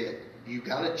 That's it. You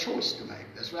got a choice to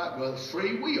make. That's right, brother.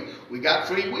 Free will. We got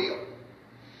free will.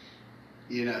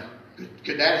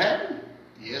 Could that happen?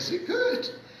 Yes, it could.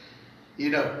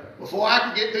 Before I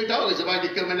could get through doors, somebody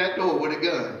could come in that door with a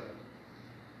gun.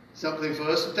 Something for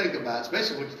us to think about,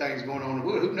 especially with the things going on in the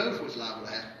world. Who knows what's liable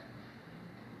to happen?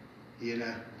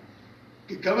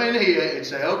 Could come in here and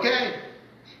say, okay,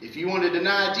 if you want to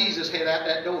deny Jesus, head out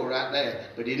that door right there.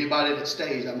 But anybody that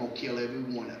stays, I'm going to kill every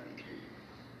one of you.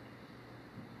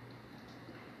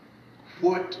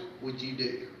 What would you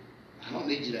do? I don't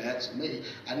need you to answer me.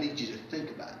 I need you to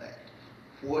think about that.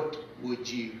 What would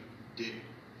you do?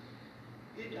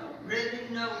 You don't really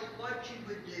know what you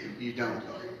would do. You don't.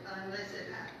 Unless it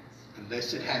happens.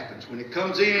 Unless it happens. When it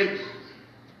comes in,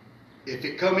 if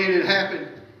it come in and happen,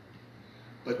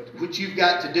 but what you've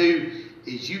got to do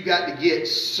is you've got to get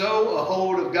so a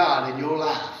hold of God in your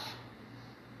life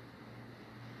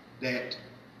that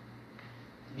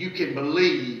you can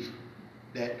believe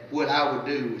that what I would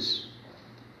do is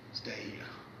stay here.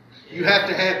 You have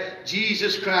to have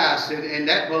Jesus Christ and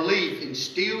that belief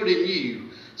instilled in you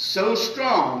so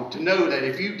strong to know that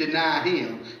if you deny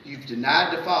Him, you've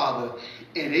denied the Father,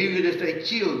 and even if they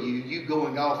kill you, you're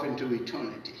going off into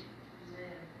eternity.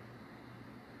 Amen.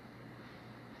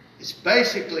 It's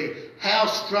basically, how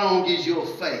strong is your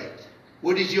faith?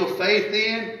 What is your faith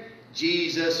in?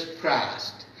 Jesus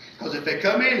Christ. Because if they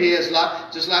come in here, it's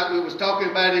just like we was talking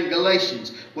about in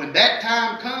Galatians. When that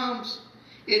time comes,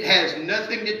 it has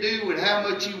nothing to do with how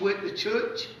much you went to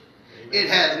church. It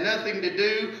has nothing to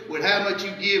do with how much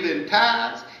you give in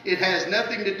tithes. It has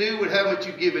nothing to do with how much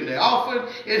you give in the offering.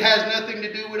 It has nothing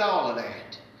to do with all of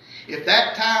that. If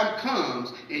that time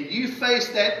comes and you face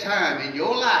that time in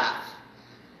your life,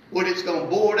 what it's going to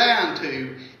boil down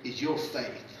to is your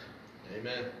faith.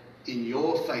 Amen. In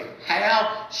your faith.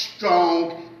 How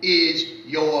strong is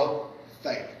your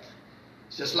faith?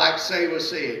 It's just like Sarah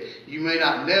said, you may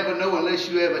not never know unless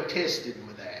you ever tested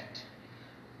with that.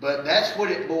 But that's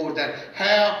what it boils down.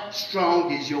 How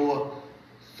strong is your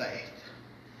faith?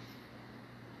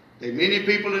 There are many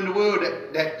people in the world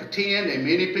that pretend. There are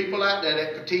many people out there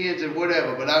that pretends and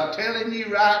whatever. But I'm telling you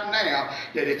right now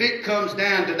that if it comes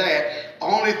down to that,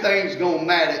 only thing's going to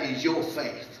matter is your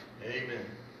faith. Amen.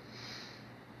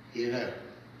 You know,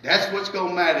 that's what's going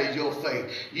to matter is your faith.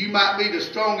 You might be the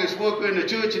strongest worker in the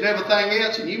church and everything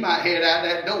else, and you might head out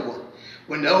that door.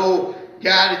 When the old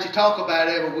guy that you talk about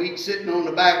every week sitting on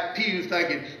the back pew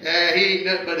thinking, he ain't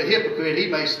nothing but a hypocrite, he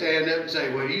may stand up and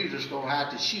say, well, you just going to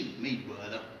have to shoot me,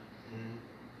 brother.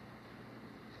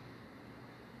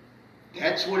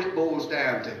 That's what it boils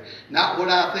down to. Not what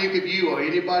I think of you or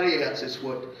anybody else. It's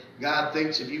what God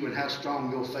thinks of you and how strong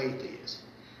your faith is.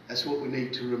 That's what we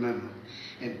need to remember.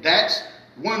 And that's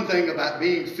one thing about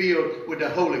being filled with the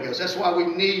Holy Ghost. That's why we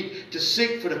need to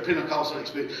seek for the Pentecostal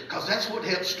experience. Because that's what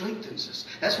helps strengthens us.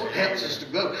 That's what helps us to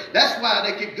grow. That's why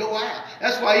they could go out.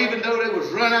 That's why even though they was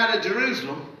run out of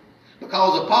Jerusalem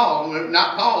because of Paul,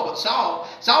 not Paul but Saul,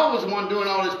 Saul was the one doing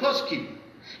all this persecuting.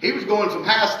 He was going from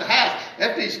house to house.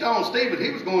 After he stoned Stephen,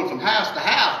 he was going from house to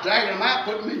house, dragging them out,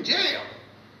 putting them in jail.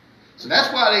 So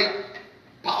that's why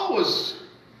Paul was,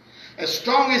 as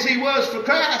strong as he was for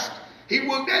Christ, he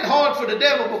worked that hard for the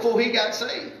devil before he got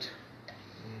saved.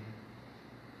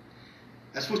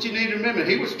 That's what you need to remember.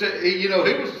 He was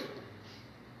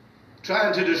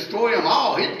trying to destroy them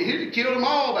all. He'd killed them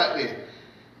all back then.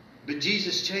 But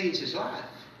Jesus changed his life.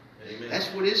 Amen. That's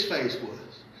what his faith was.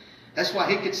 That's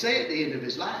why he could say at the end of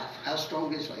his life how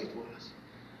strong his faith was.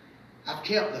 I've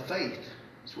kept the faith.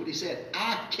 That's what he said.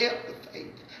 I've kept the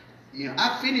faith.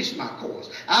 I finished my course.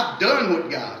 I've done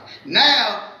with God.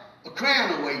 Now a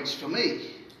crown awaits for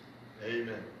me.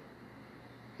 Amen.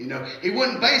 He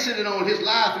wouldn't base it on his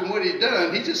life and what he's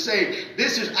done. He's just saying,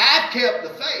 I've kept the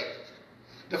faith.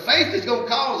 The faith is going to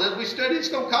cause, as we study, it's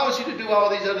going to cause you to do all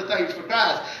these other things for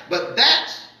Christ. But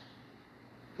that's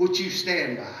what you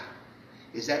stand by.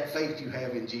 Is that faith you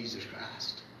have in Jesus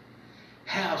Christ.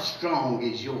 How strong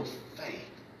is your faith?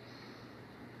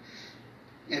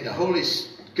 And the Holy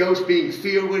Ghost being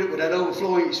filled with it, with that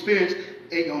overflowing experience,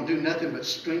 ain't going to do nothing but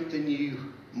strengthen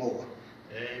you more.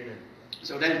 Amen.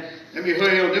 So then, let me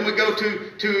hurry on. Then we go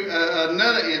to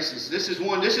another instance. This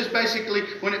is basically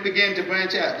when it began to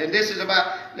branch out. Then this is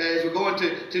about, as we're going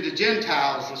to the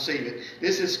Gentiles receive it.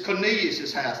 This is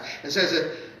Cornelius' house. It says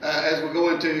that as we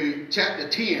go into chapter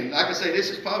 10, like I say,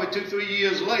 this is probably 2-3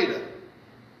 years later.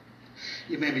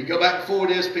 You maybe go back before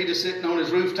this, Peter's sitting on his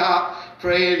rooftop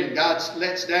praying, and God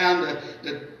lets down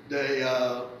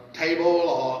the table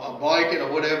or a blanket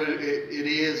or whatever it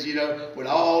is, with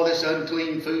all this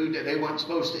unclean food that they weren't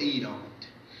supposed to eat on it.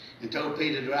 And told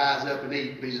Peter to rise up and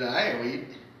eat. Peter said, I ain't eat.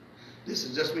 This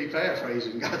is just me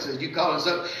paraphrasing. God says, you calling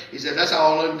something? He says, that's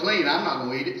all unclean. I'm not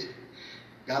going to eat it.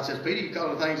 God says, Peter, you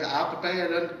calling things that I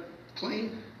prepared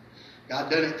unclean?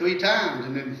 God done it 3 times.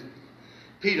 And then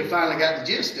Peter finally got the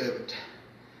gist of it.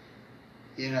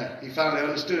 He finally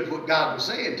understood what God was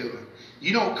saying to him.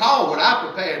 You don't call what I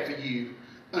prepared for you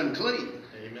unclean.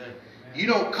 Amen. You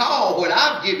don't call what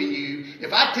I've given you,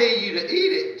 if I tell you to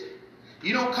eat it,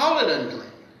 you don't call it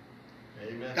unclean.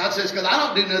 Amen. God says, because I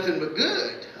don't do nothing but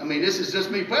good. This is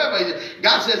just me paraphrasing.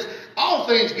 God says, all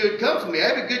things good come from me.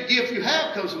 Every good gift you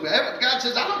have comes from me. God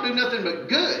says, I don't do nothing but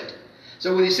good.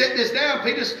 So when he set this down,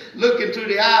 Peter's looking through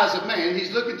the eyes of man.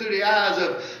 He's looking through the eyes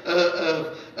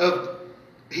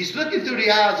he's looking through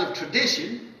the eyes of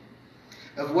tradition,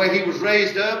 of where he was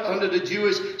raised up under the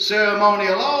Jewish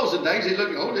ceremonial laws and things. He's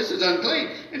looking, this is unclean.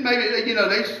 And maybe,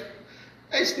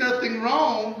 there's nothing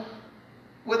wrong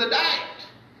with a diet.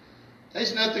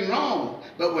 There's nothing wrong.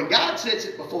 But when God sets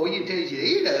it before you and tells you to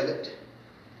eat of it,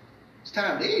 it's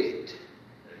time to eat it.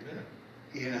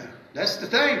 Amen. That's the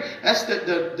thing. That's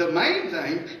the main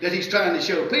thing that he's trying to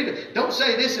show Peter. Don't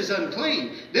say this is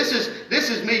unclean. This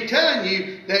is me telling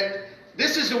you that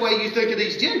this is the way you think of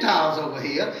these Gentiles over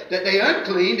here, that they're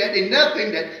unclean, that they're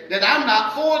nothing, that I'm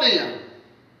not for them.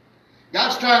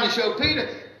 God's trying to show Peter,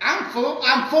 I'm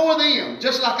for them,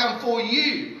 just like I'm for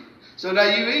you. So now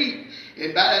you eat.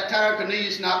 And by that time,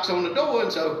 Cornelius knocks on the door,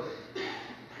 and so,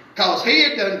 because he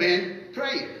had done been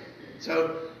praying.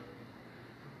 So,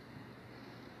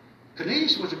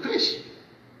 Cornelius was a Christian.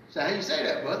 So how you say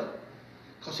that, brother?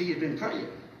 Because he had been praying.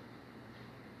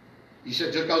 You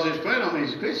said just because he was praying don't mean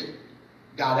he's a Christian.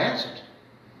 God answered.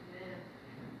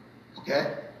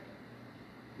 Okay?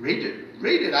 Read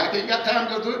it. I ain't got time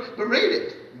to go through it, but read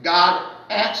it. God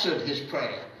answered his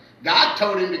prayer. God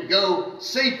told him to go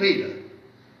see Peter.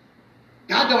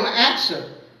 God don't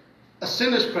answer a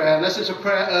sinner's prayer unless it's a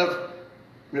prayer of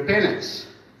repentance.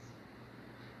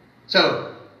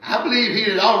 So, I believe he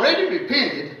had already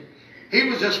repented. He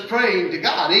was just praying to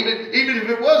God. Even if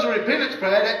it was a repentance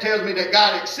prayer, that tells me that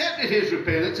God accepted his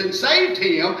repentance and saved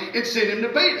him and sent him to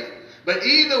Peter. But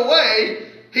either way,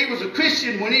 he was a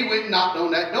Christian when he went and knocked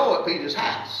on that door at Peter's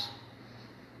house.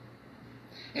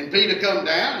 And Peter come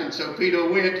down, and so Peter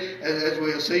went, as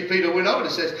we'll see, Peter went over.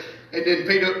 It says, and then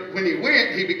Peter, when he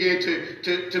went, he began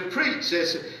to preach. It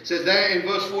says there in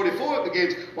verse 44, it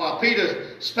begins, while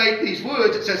Peter spake these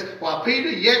words, it says, while Peter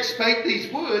yet spake these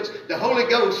words, the Holy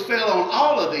Ghost fell on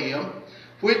all of them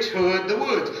which heard the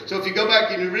words. So if you go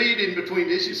back and you read in between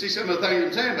this, you see some of the things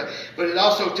I'm saying, but it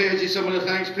also tells you some of the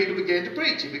things Peter began to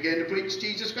preach. He began to preach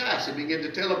Jesus Christ. He began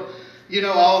to tell them,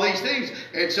 all these things.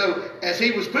 And so as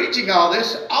he was preaching all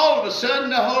this, all of a sudden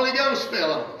the Holy Ghost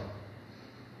fell on him.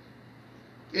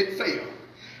 It fell.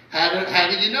 How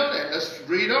do you know that? Let's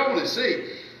read on and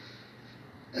see.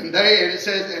 And it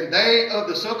says, and they of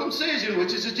the circumcision,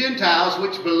 which is the Gentiles,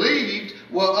 which believed,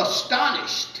 were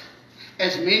astonished,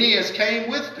 as many as came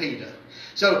with Peter.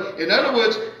 So, in other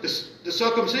words, the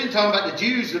circumcision, talking about the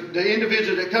Jews, the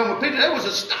individuals that come with Peter, they was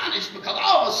astonished because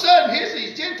all of a sudden, here's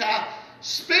these Gentiles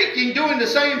speaking, doing the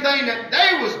same thing that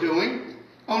they was doing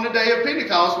on the day of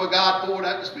Pentecost, where God poured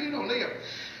out the Spirit on them.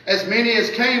 As many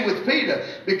as came with Peter,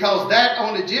 because that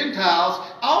on the Gentiles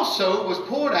also was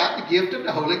poured out the gift of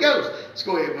the Holy Ghost. Let's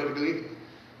go ahead, Brother Glenn.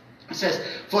 It says,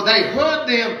 for they heard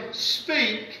them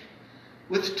speak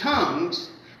with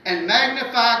tongues and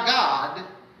magnify God.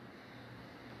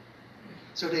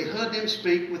 So they heard them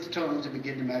speak with tongues and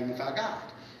begin to magnify God.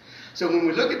 So when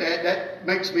we look at that, that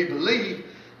makes me believe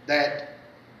that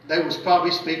they was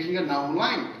probably speaking a known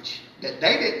language that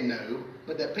they didn't know,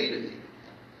 but that Peter knew.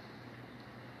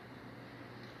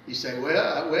 You say,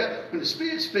 well, when the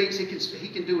Spirit speaks, he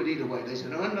can do it either way. There's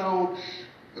an unknown.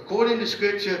 According to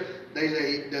Scripture,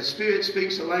 the Spirit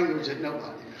speaks a language that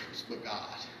nobody knows but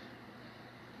God.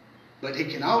 But he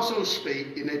can also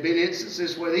speak, and there have been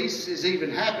instances where this has even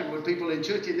happened with people in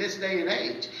church in this day and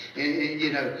age.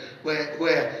 And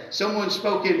where someone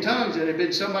spoke in tongues, and there had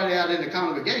been somebody out in the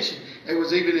congregation. There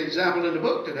was even an example in the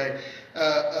book today,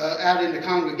 out in the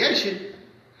congregation,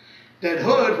 that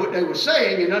heard what they were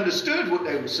saying and understood what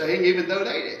they were saying, even though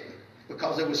they didn't,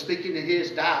 because they were speaking in his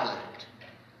dialect.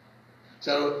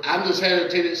 So I just had a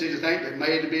tendency to think that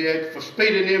maybe for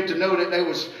speeding them to know that they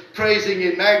was praising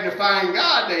and magnifying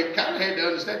God, they kind of had to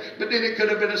understand. But then it could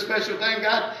have been a special thing,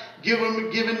 God giving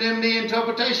them the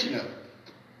interpretation of it.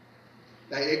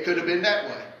 It could have been that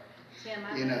way. Tim,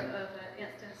 I know of an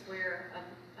instance where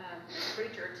a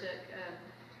preacher took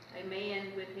a man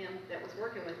with him that was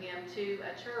working with him to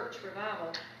a church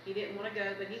revival. He didn't want to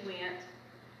go, but he went.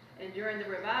 And during the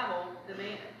revival,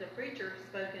 the preacher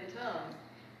spoke in tongues.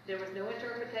 There was no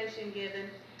interpretation given.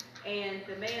 And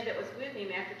the man that was with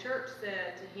him after church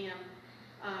said to him,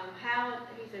 how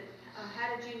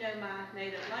did you know my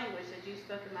native language? Said, you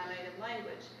spoke in my native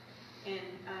language. And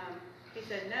he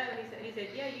said, no. He said,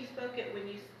 yeah, you spoke it when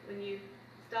you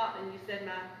stopped and you said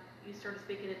you started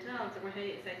speaking in tongues. And when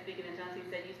he didn't say speaking in tongues, he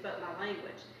said, you spoke my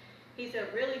language. He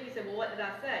said, really? He said, well, what did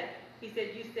I say? He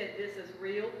said, you said, this is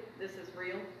real. This is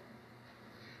real.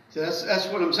 So that's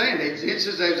what I'm saying. There's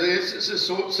instances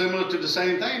similar to the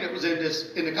same thing that was in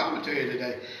the commentary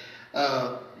today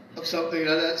of something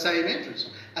of that same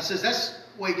interest. I says that's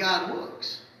the way God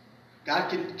works. God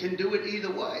can do it either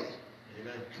way.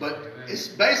 Amen. But it's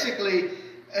basically,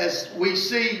 as we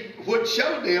see, what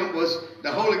showed them was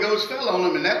the Holy Ghost fell on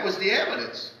them, and that was the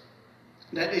evidence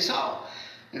that they saw.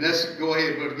 And let's go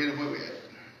ahead and get where we're at.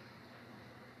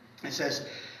 It says,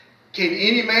 can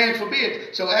any man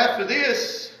forbid? So after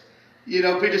this,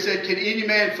 Peter said, can any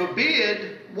man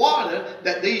forbid water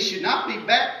that these should not be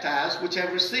baptized, which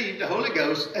have received the Holy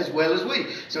Ghost as well as we?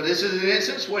 So this is an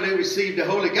instance where they received the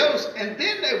Holy Ghost and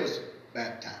then they was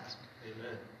baptized.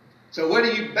 Amen. So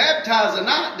whether you baptize or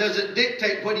not doesn't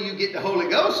dictate whether you get the Holy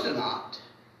Ghost or not.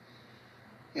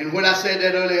 And when I said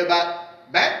that earlier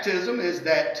about baptism is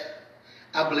that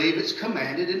I believe it's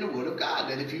commanded in the Word of God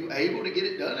that if you're able to get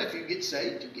it done, if you get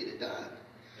saved, you get it done.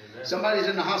 Amen. Somebody's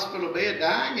in the hospital bed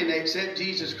dying and they accept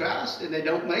Jesus Christ and they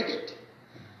don't make it.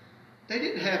 They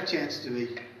didn't have a chance to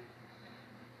be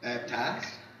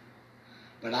baptized.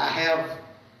 But I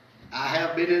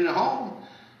have been in a home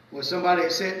where somebody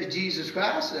accepted Jesus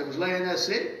Christ that was laying there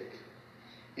sick.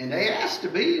 And they asked to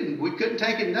be, and we couldn't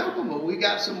take it and dump them, but we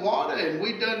got some water and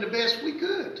we done the best we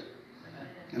could.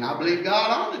 And I believe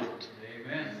God honored it.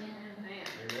 Amen.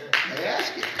 They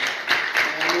asked it.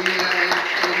 And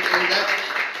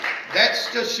that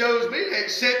just shows me they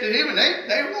accepted Him, and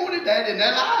they wanted that in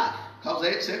their life because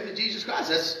they accepted Jesus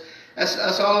Christ.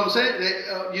 That's all I'm saying.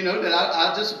 That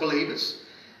I just believe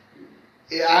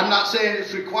I'm not saying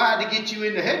it's required to get you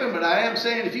into heaven, but I am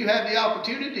saying if you have the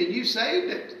opportunity and you saved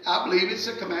it, I believe it's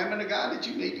a commandment of God that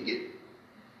you need to get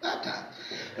baptized.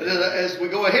 But as we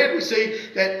go ahead, we see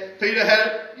that Peter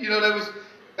that was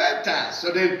baptized.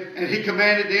 So then, and he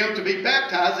commanded them to be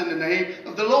baptized in the name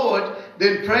of the Lord.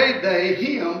 Then prayed they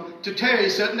him to tarry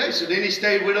certain days. So then he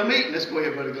stayed with a meeting. Let's go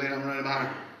ahead, Brother Glenn. I'm running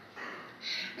behind.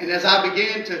 And as I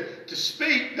began to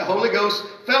speak, the Holy Ghost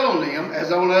fell on them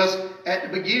as on us at the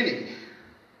beginning.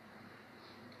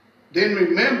 Then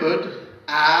remembered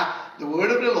I the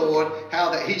word of the Lord, how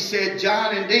that he said,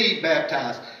 John indeed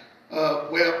baptized.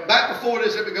 Well, back before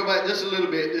this, let me go back just a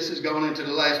little bit. This is going into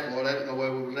the last part. I don't know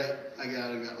where we were at. I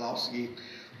got lost again.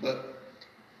 But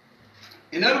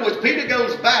in other words, Peter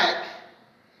goes back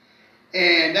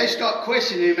and they start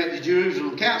questioning him at the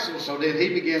Jerusalem council. So then he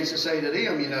begins to say to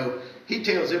them, he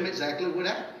tells them exactly what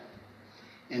happened.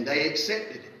 And they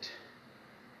accepted it.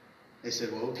 They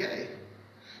said, well, okay.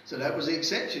 So that was the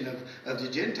exception of the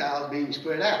Gentiles being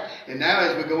spread out. And now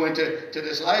as we go into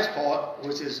this last part,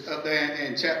 which is up there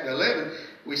in chapter 11,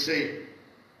 we see,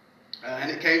 and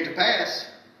it came to pass.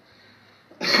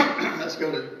 Let's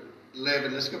go to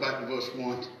 11. Let's go back to verse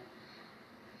 1.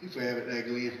 If we have it there,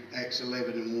 Glenn. Acts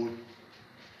 11 and 1.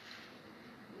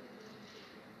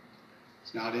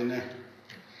 It's not in there.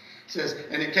 It says,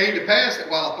 and it came to pass that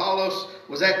while Apollos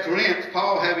was at Corinth,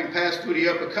 Paul, having passed through the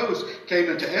upper coast, came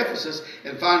into Ephesus,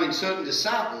 and finding certain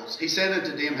disciples, he said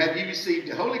unto them, have you received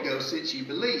the Holy Ghost since you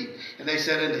believe? And they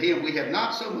said unto him, we have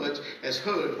not so much as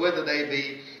heard whether they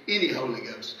be any Holy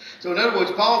Ghost. So in other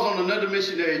words, Paul's on another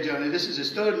missionary journey. This is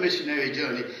his third missionary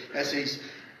journey as he's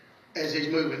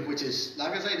moving, which is,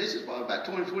 like I say, this is probably about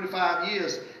 20, 25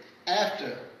 years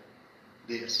after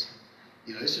this.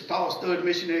 This is Paul's third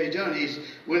missionary journey. He's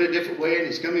went a different way, and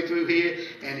he's coming through here,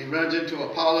 and he runs into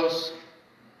Apollos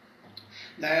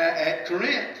there at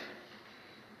Corinth.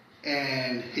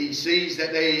 And he sees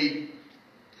that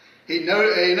in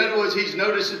other words, he's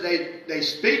noticed that they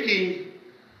speaking,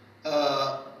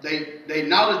 they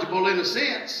knowledgeable in a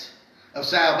sense of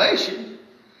salvation,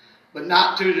 but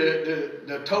not to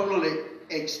the total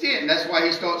extent. That's why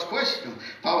he starts questioning them.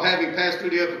 Paul, having passed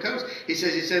through the upper coast, he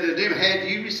said to them, have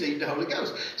you received the Holy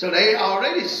Ghost? So they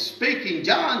already speaking,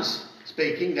 John's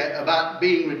speaking about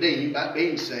being redeemed, about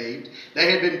being saved.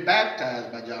 They had been baptized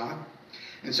by John.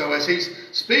 And so as he's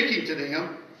speaking to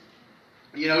them,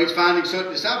 he's finding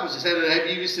certain disciples. He said, have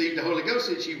you received the Holy Ghost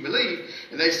since you believe?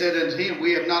 And they said unto him,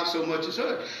 we have not so much as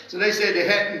heard. So they said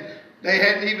they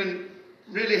hadn't even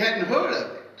really hadn't heard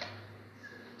of it.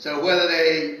 So whether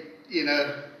they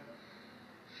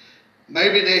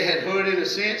maybe they had heard in a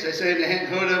sense. They said they hadn't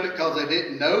heard of it because they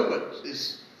didn't know, but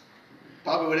it's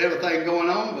probably with everything going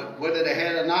on. But whether they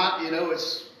had or not,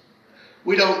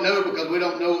 we don't know because we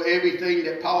don't know everything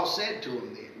that Paul said to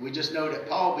them then. We just know that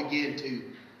Paul began to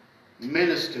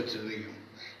minister to them.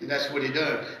 And that's what he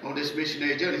done on this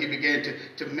missionary journey. He began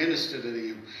to minister to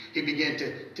them. He began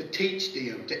to teach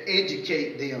them, to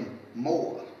educate them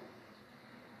more.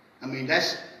 I mean,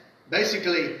 that's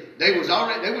basically, they were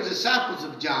disciples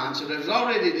of John, so there was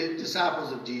already the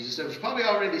disciples of Jesus. They was probably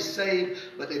already saved,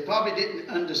 but they probably didn't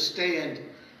understand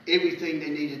everything they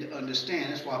needed to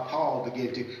understand. That's why Paul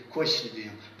began to question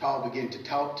them. Paul began to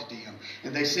talk to them.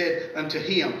 And they said unto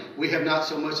him, we have not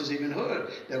so much as even heard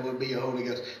there would be a Holy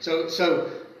Ghost. So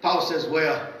Paul says,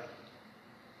 well,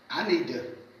 I need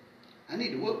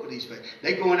to work with these folks.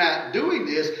 They're going out doing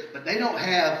this, but they don't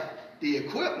have the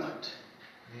equipment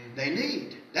they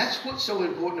need. That's what's so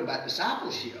important about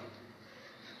discipleship.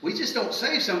 We just don't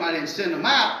save somebody and send them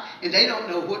out and they don't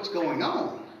know what's going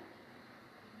on.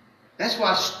 That's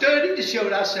why study to show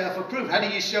thyself approved. How do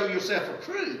you show yourself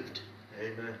approved?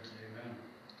 Amen.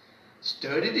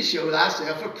 Study to show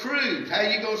thyself approved. How are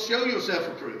you going to show yourself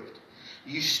approved?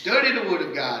 You study the Word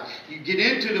of God. You get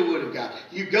into the Word of God.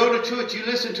 You go to church. You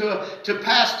listen to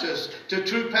pastors, to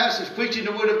true pastors preaching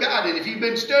the Word of God. And if you've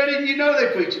been studying, you know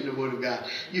they're preaching the Word of God.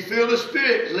 You feel the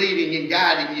Spirit leading and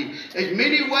guiding you. There's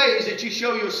many ways that you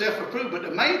show yourself approved. But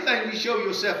the main thing you show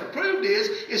yourself approved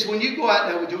is when you go out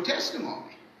there with your testimony.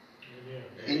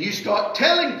 And you start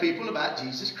telling people about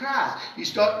Jesus Christ. You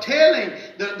start telling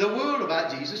the world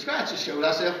about Jesus Christ to show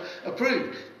thyself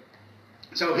approved.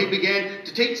 So he began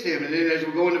to teach them. And then as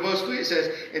we go into verse 3, it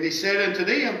says, and he said unto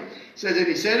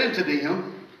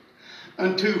them,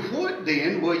 unto what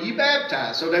then were ye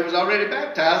baptized? So they was already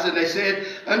baptized, and they said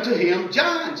unto him,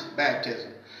 John's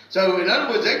baptism. So in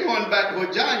other words, they're going back to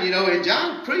what John, and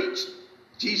John preached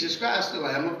Jesus Christ, the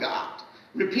Lamb of God.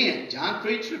 Repent. John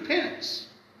preached repentance.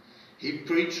 He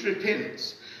preached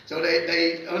repentance. So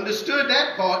they understood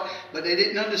that part, but they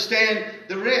didn't understand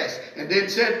the rest. And then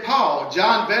said Paul,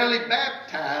 John verily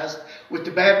baptized with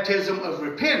the baptism of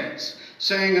repentance,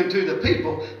 saying unto the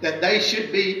people that they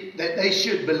should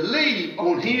believe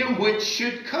on him which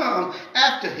should come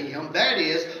after him, that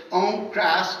is, on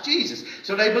Christ Jesus.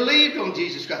 So they believed on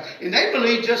Jesus Christ. And they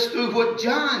believed just through what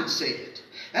John said.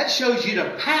 That shows you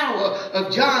the power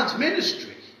of John's ministry.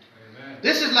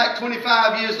 This is like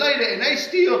 25 years later, and they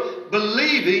still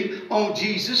believing on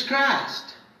Jesus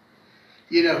Christ.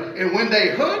 And when they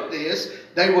heard this,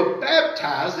 they were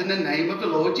baptized in the name of the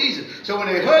Lord Jesus. So when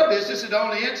they heard this is the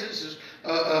only instances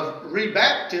of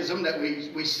rebaptism that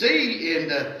we see in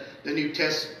the New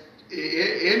Testament,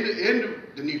 in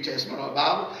the New Testament or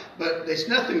Bible. But there's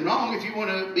nothing wrong if you want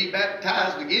to be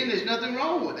baptized again. There's nothing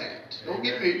wrong with that. Don't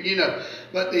get me,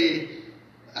 But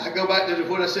I go back to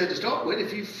what I said to start with.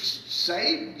 If you're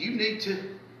saved, you need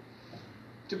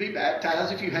to be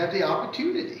baptized if you have the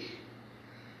opportunity.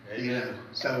 Amen.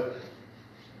 So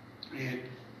they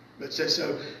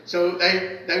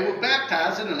were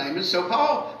baptized in the name of, so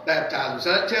Paul baptized them.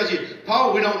 So that tells you,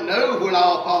 Paul, we don't know what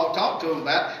all Paul talked to them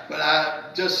about, but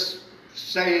I just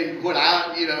saying what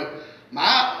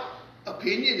my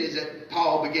opinion is that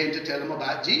Paul began to tell them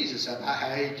about Jesus, about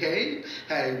how he came,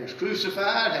 how he was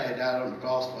crucified, how he died on the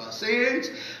cross for our sins,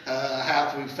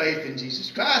 how through faith in Jesus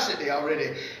Christ that they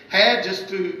already had just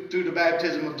through the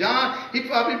baptism of John. He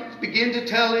probably began to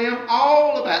tell them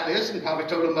all about this, and probably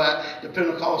told them about the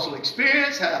Pentecostal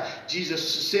Experience, how Jesus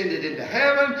ascended into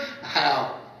heaven,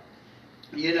 how,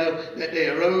 that they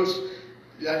arose,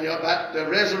 about the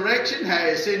resurrection, how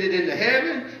he ascended into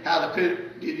heaven, how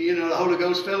the Holy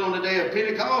Ghost fell on the day of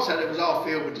Pentecost, how it was all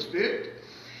filled with the Spirit.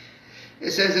 It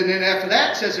says, and then after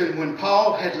that, it says, and when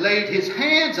Paul had laid his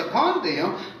hands upon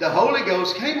them, the Holy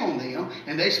Ghost came on them,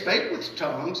 and they spake with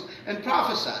tongues and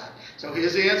prophesied. So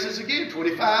here's the answers again,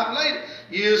 25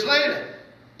 years later.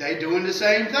 They doing the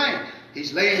same thing.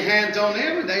 He's laying hands on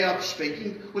them, and they are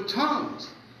speaking with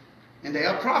tongues. And they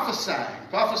are prophesying.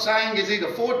 Prophesying is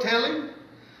either foretelling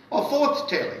or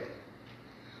forthtelling.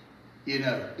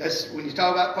 That's when you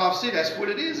talk about prophecy, that's what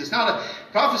it is. It's not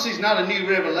prophecy is not a new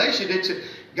revelation.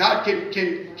 God can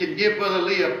give Brother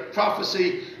Lee a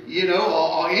prophecy,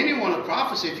 or anyone a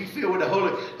prophecy. If you feel with the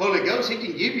Holy Ghost, he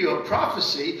can give you a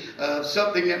prophecy of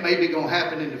something that may be going to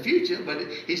happen in the future, but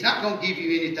he's not going to give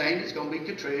you anything that's going to be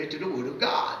contrary to the Word of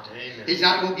God. Amen. He's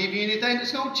not going to give you anything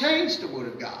that's going to change the Word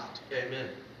of God. Amen.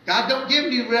 God don't give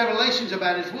new revelations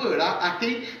about His Word. I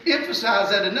can't emphasize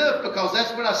that enough, because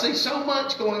that's what I see so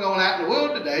much going on out in the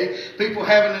world today. People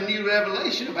having a new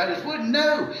revelation about His Word.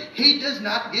 No, He does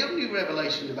not give new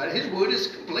revelations about it. His Word is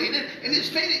completed and it's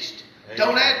finished. Amen.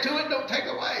 Don't add to it, don't take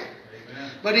away.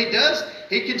 Amen. But He does.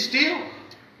 He can still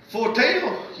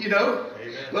foretell,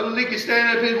 Amen. Brother Lee could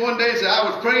stand up here one day and say, I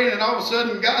was praying, and all of a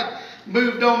sudden God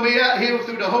moved on me out here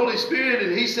through the Holy Spirit,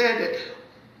 and He said that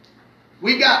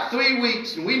we got 3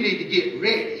 weeks and we need to get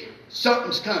ready.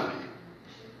 Something's coming.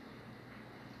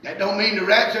 That don't mean the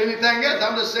rapture or anything else.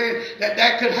 I'm just saying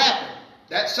that could happen.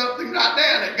 That's something right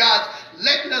there that God's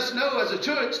letting us know as a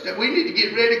church that we need to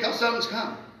get ready because something's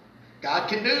coming. God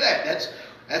can do that.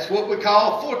 That's what we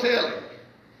call foretelling.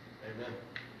 Amen.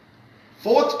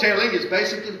 Forthtelling is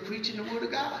basically preaching the Word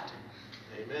of God.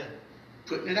 Amen.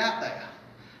 Putting it out there.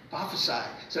 Prophesying.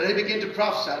 So they begin to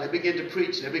prophesy. They begin to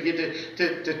preach. They begin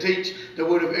to teach the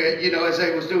Word of, as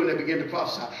they was doing, they begin to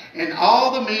prophesy. And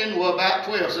all the men were about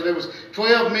 12. So there was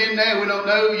 12 men there. We don't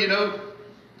know,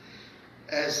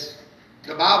 as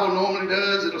the Bible normally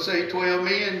does, it'll say 12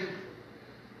 men.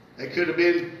 There could have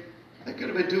been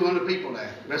 200 people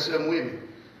there. The rest of them women.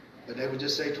 But they would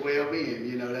just say 12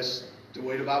 men. That's the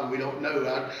way the Bible, we don't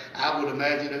know. I would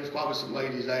imagine there was probably some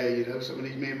ladies there, some of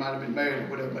these men might have been married or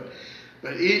whatever.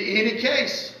 But in any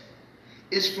case,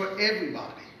 it's for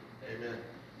everybody. Amen.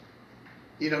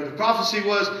 The prophecy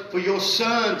was for your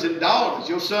sons and daughters.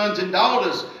 Your sons and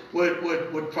daughters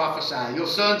would prophesy. Your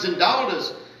sons and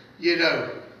daughters,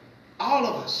 all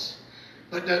of us.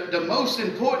 But the most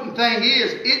important thing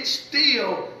is, it's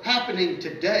still happening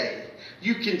today.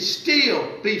 You can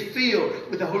still be filled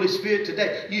with the Holy Spirit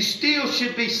today. You still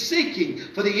should be seeking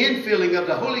for the infilling of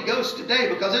the Holy Ghost today,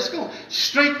 because it's going to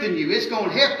strengthen you. It's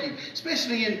going to help you,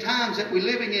 especially in times that we're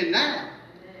living in now.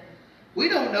 We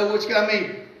don't know what's going to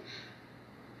be.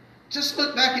 Just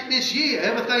look back at this year,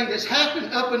 everything that's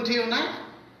happened up until now.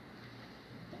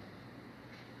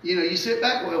 You sit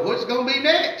back, well, what's going to be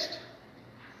next?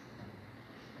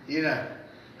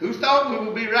 Who thought we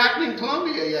would be writing in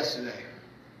Columbia yesterday?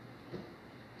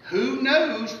 Who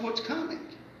knows what's coming?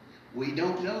 We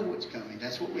don't know what's coming.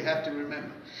 That's what we have to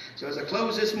remember. So as I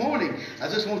close this morning, I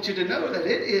just want you to know that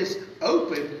it is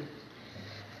open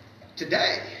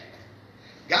today.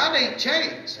 God ain't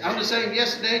changed. I'm the same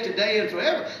yesterday, today, and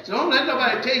forever. So don't let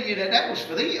nobody tell you that was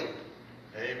for them.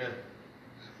 Amen.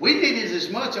 We need it as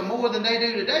much or more than they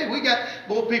do today. We got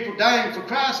more people dying for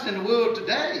Christ in the world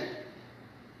today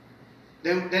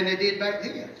than they did back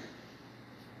then.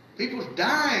 People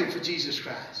dying for Jesus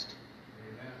Christ.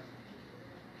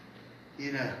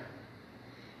 You know.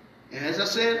 And as I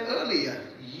said earlier,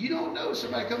 you don't know if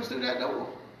somebody comes through that door.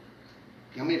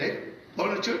 I mean, they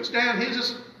burned the church down here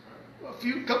just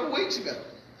a couple of weeks ago.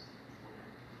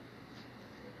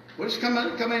 What if come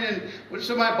in and what if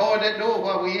somebody barred that door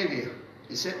while we're in here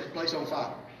and set the place on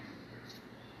fire?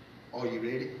 Are you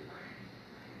ready?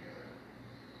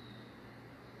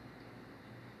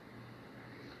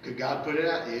 Could God put it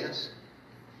out? Yes.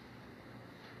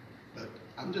 But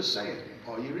I'm just saying,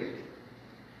 are you ready?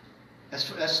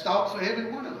 That's thought for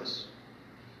every one of us.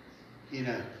 You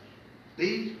know,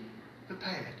 be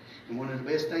prepared. And one of the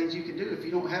best things you can do if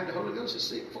you don't have the Holy Ghost is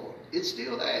seek for it. It's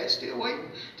still there. It's still waiting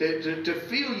to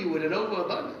fill you with an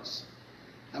overabundance.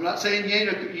 I'm not saying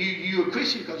you're a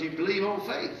Christian because you believe on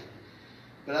faith.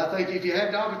 But I think if you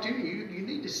have the opportunity, you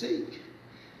need to seek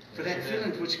for that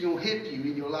feeling which is going to help you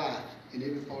in your life, in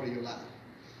every part of your life.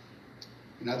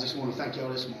 And I just want to thank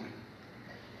y'all this morning.